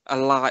see a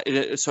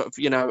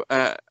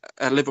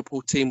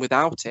Liverpool team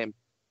without him.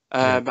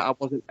 I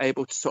wasn't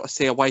able to sort of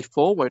see a way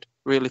forward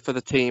really for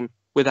the team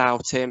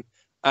without him.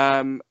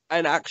 And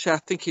actually, I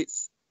think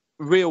it's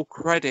real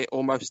credit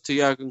almost to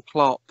Jurgen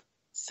Klopp,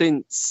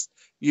 since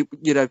you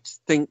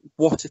think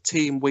what a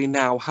team we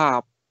now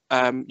have.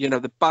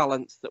 The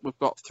balance that we've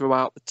got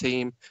throughout the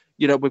team.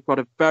 We've got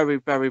a very,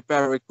 very,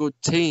 very good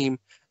team,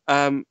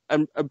 and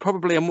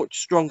probably a much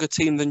stronger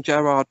team than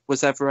Gerrard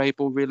was ever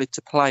able really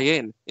to play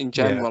in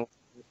general,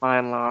 by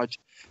and large.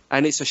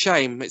 And it's a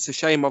shame. It's a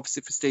shame,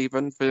 obviously, for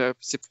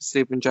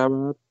Steven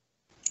Gerrard,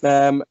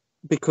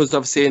 because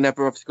obviously he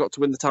never obviously got to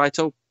win the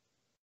title.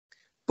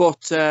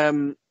 But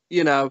I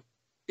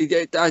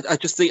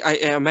just think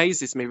it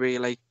amazes me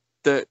really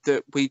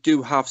that we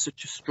do have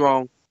such a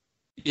strong,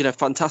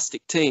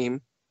 fantastic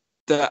team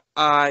that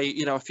I,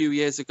 a few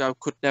years ago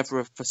could never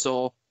have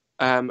foresaw.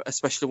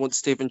 Especially once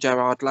Steven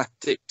Gerrard left,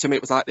 to me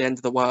it was like the end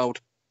of the world.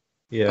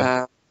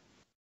 Yeah.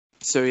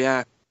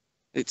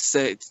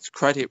 It's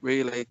credit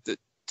really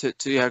to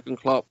Jurgen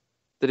Klopp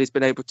that he's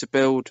been able to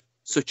build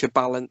such a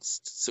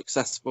balanced,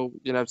 successful,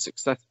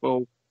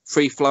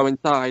 free-flowing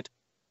side.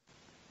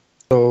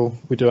 So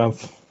we do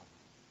have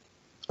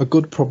a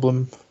good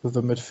problem with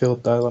the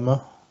midfield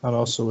dilemma, and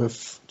also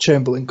with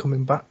Chamberlain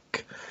coming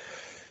back.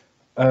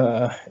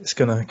 It's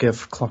going to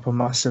give Klopp a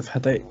massive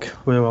headache.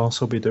 We'll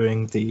also be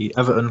doing the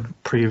Everton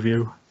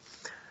preview.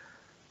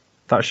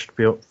 That should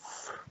be up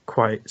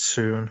quite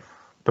soon,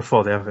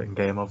 before the Everton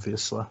game,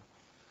 obviously.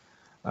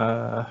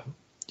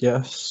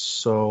 Yes,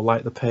 so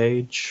like the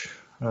page,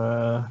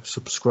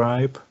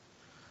 subscribe,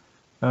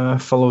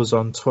 follow us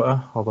on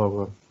Twitter, although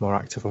we're more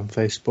active on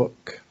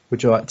Facebook.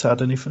 Would you like to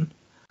add anything?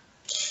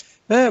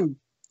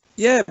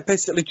 Yeah,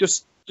 basically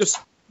just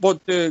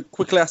want to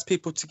quickly ask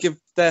people to give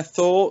their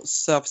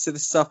thoughts. Obviously,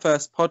 this is our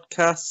first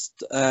podcast.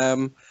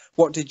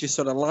 What did you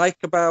sort of like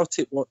about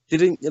it? What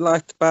didn't you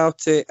like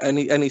about it?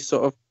 Any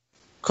sort of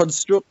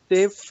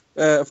constructive,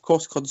 of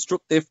course,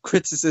 constructive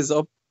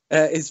criticism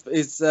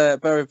is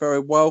very, very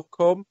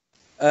welcome.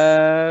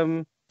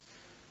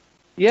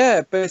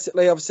 Yeah,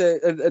 basically, obviously,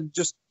 and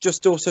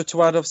just also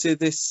to add, obviously,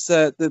 this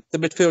the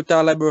midfield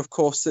dilemma, of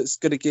course, that's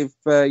going to give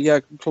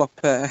Jurgen Klopp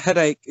a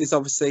headache is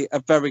obviously a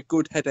very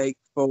good headache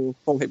for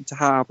him to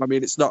have. I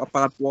mean, it's not a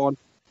bad one.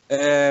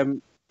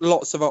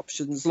 Lots of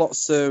options,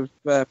 lots of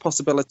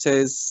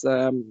possibilities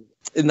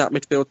in that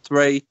midfield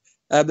three.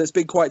 That's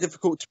been quite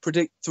difficult to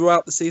predict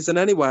throughout the season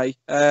anyway,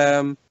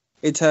 in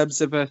terms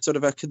of a sort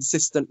of a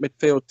consistent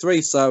midfield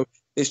three. So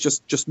it's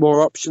just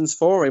more options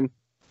for him.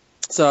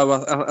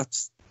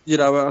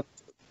 So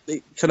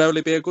it can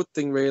only be a good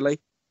thing, really.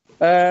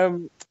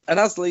 And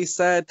as Lee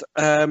said,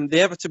 the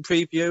Everton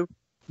preview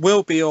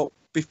will be up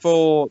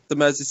before the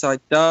Merseyside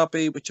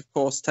derby, which of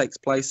course takes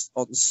place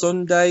on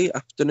Sunday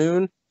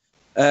afternoon.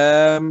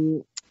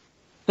 So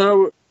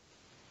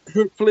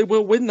hopefully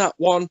we'll win that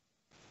one.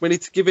 We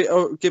need to give it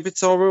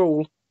our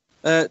all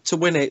to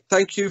win it.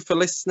 Thank you for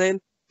listening,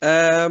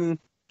 and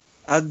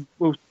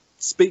we'll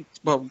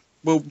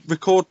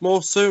record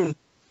more soon.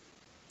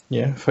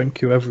 Yeah,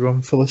 thank you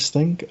everyone for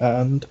listening,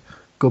 and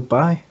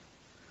goodbye.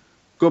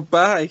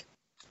 Goodbye.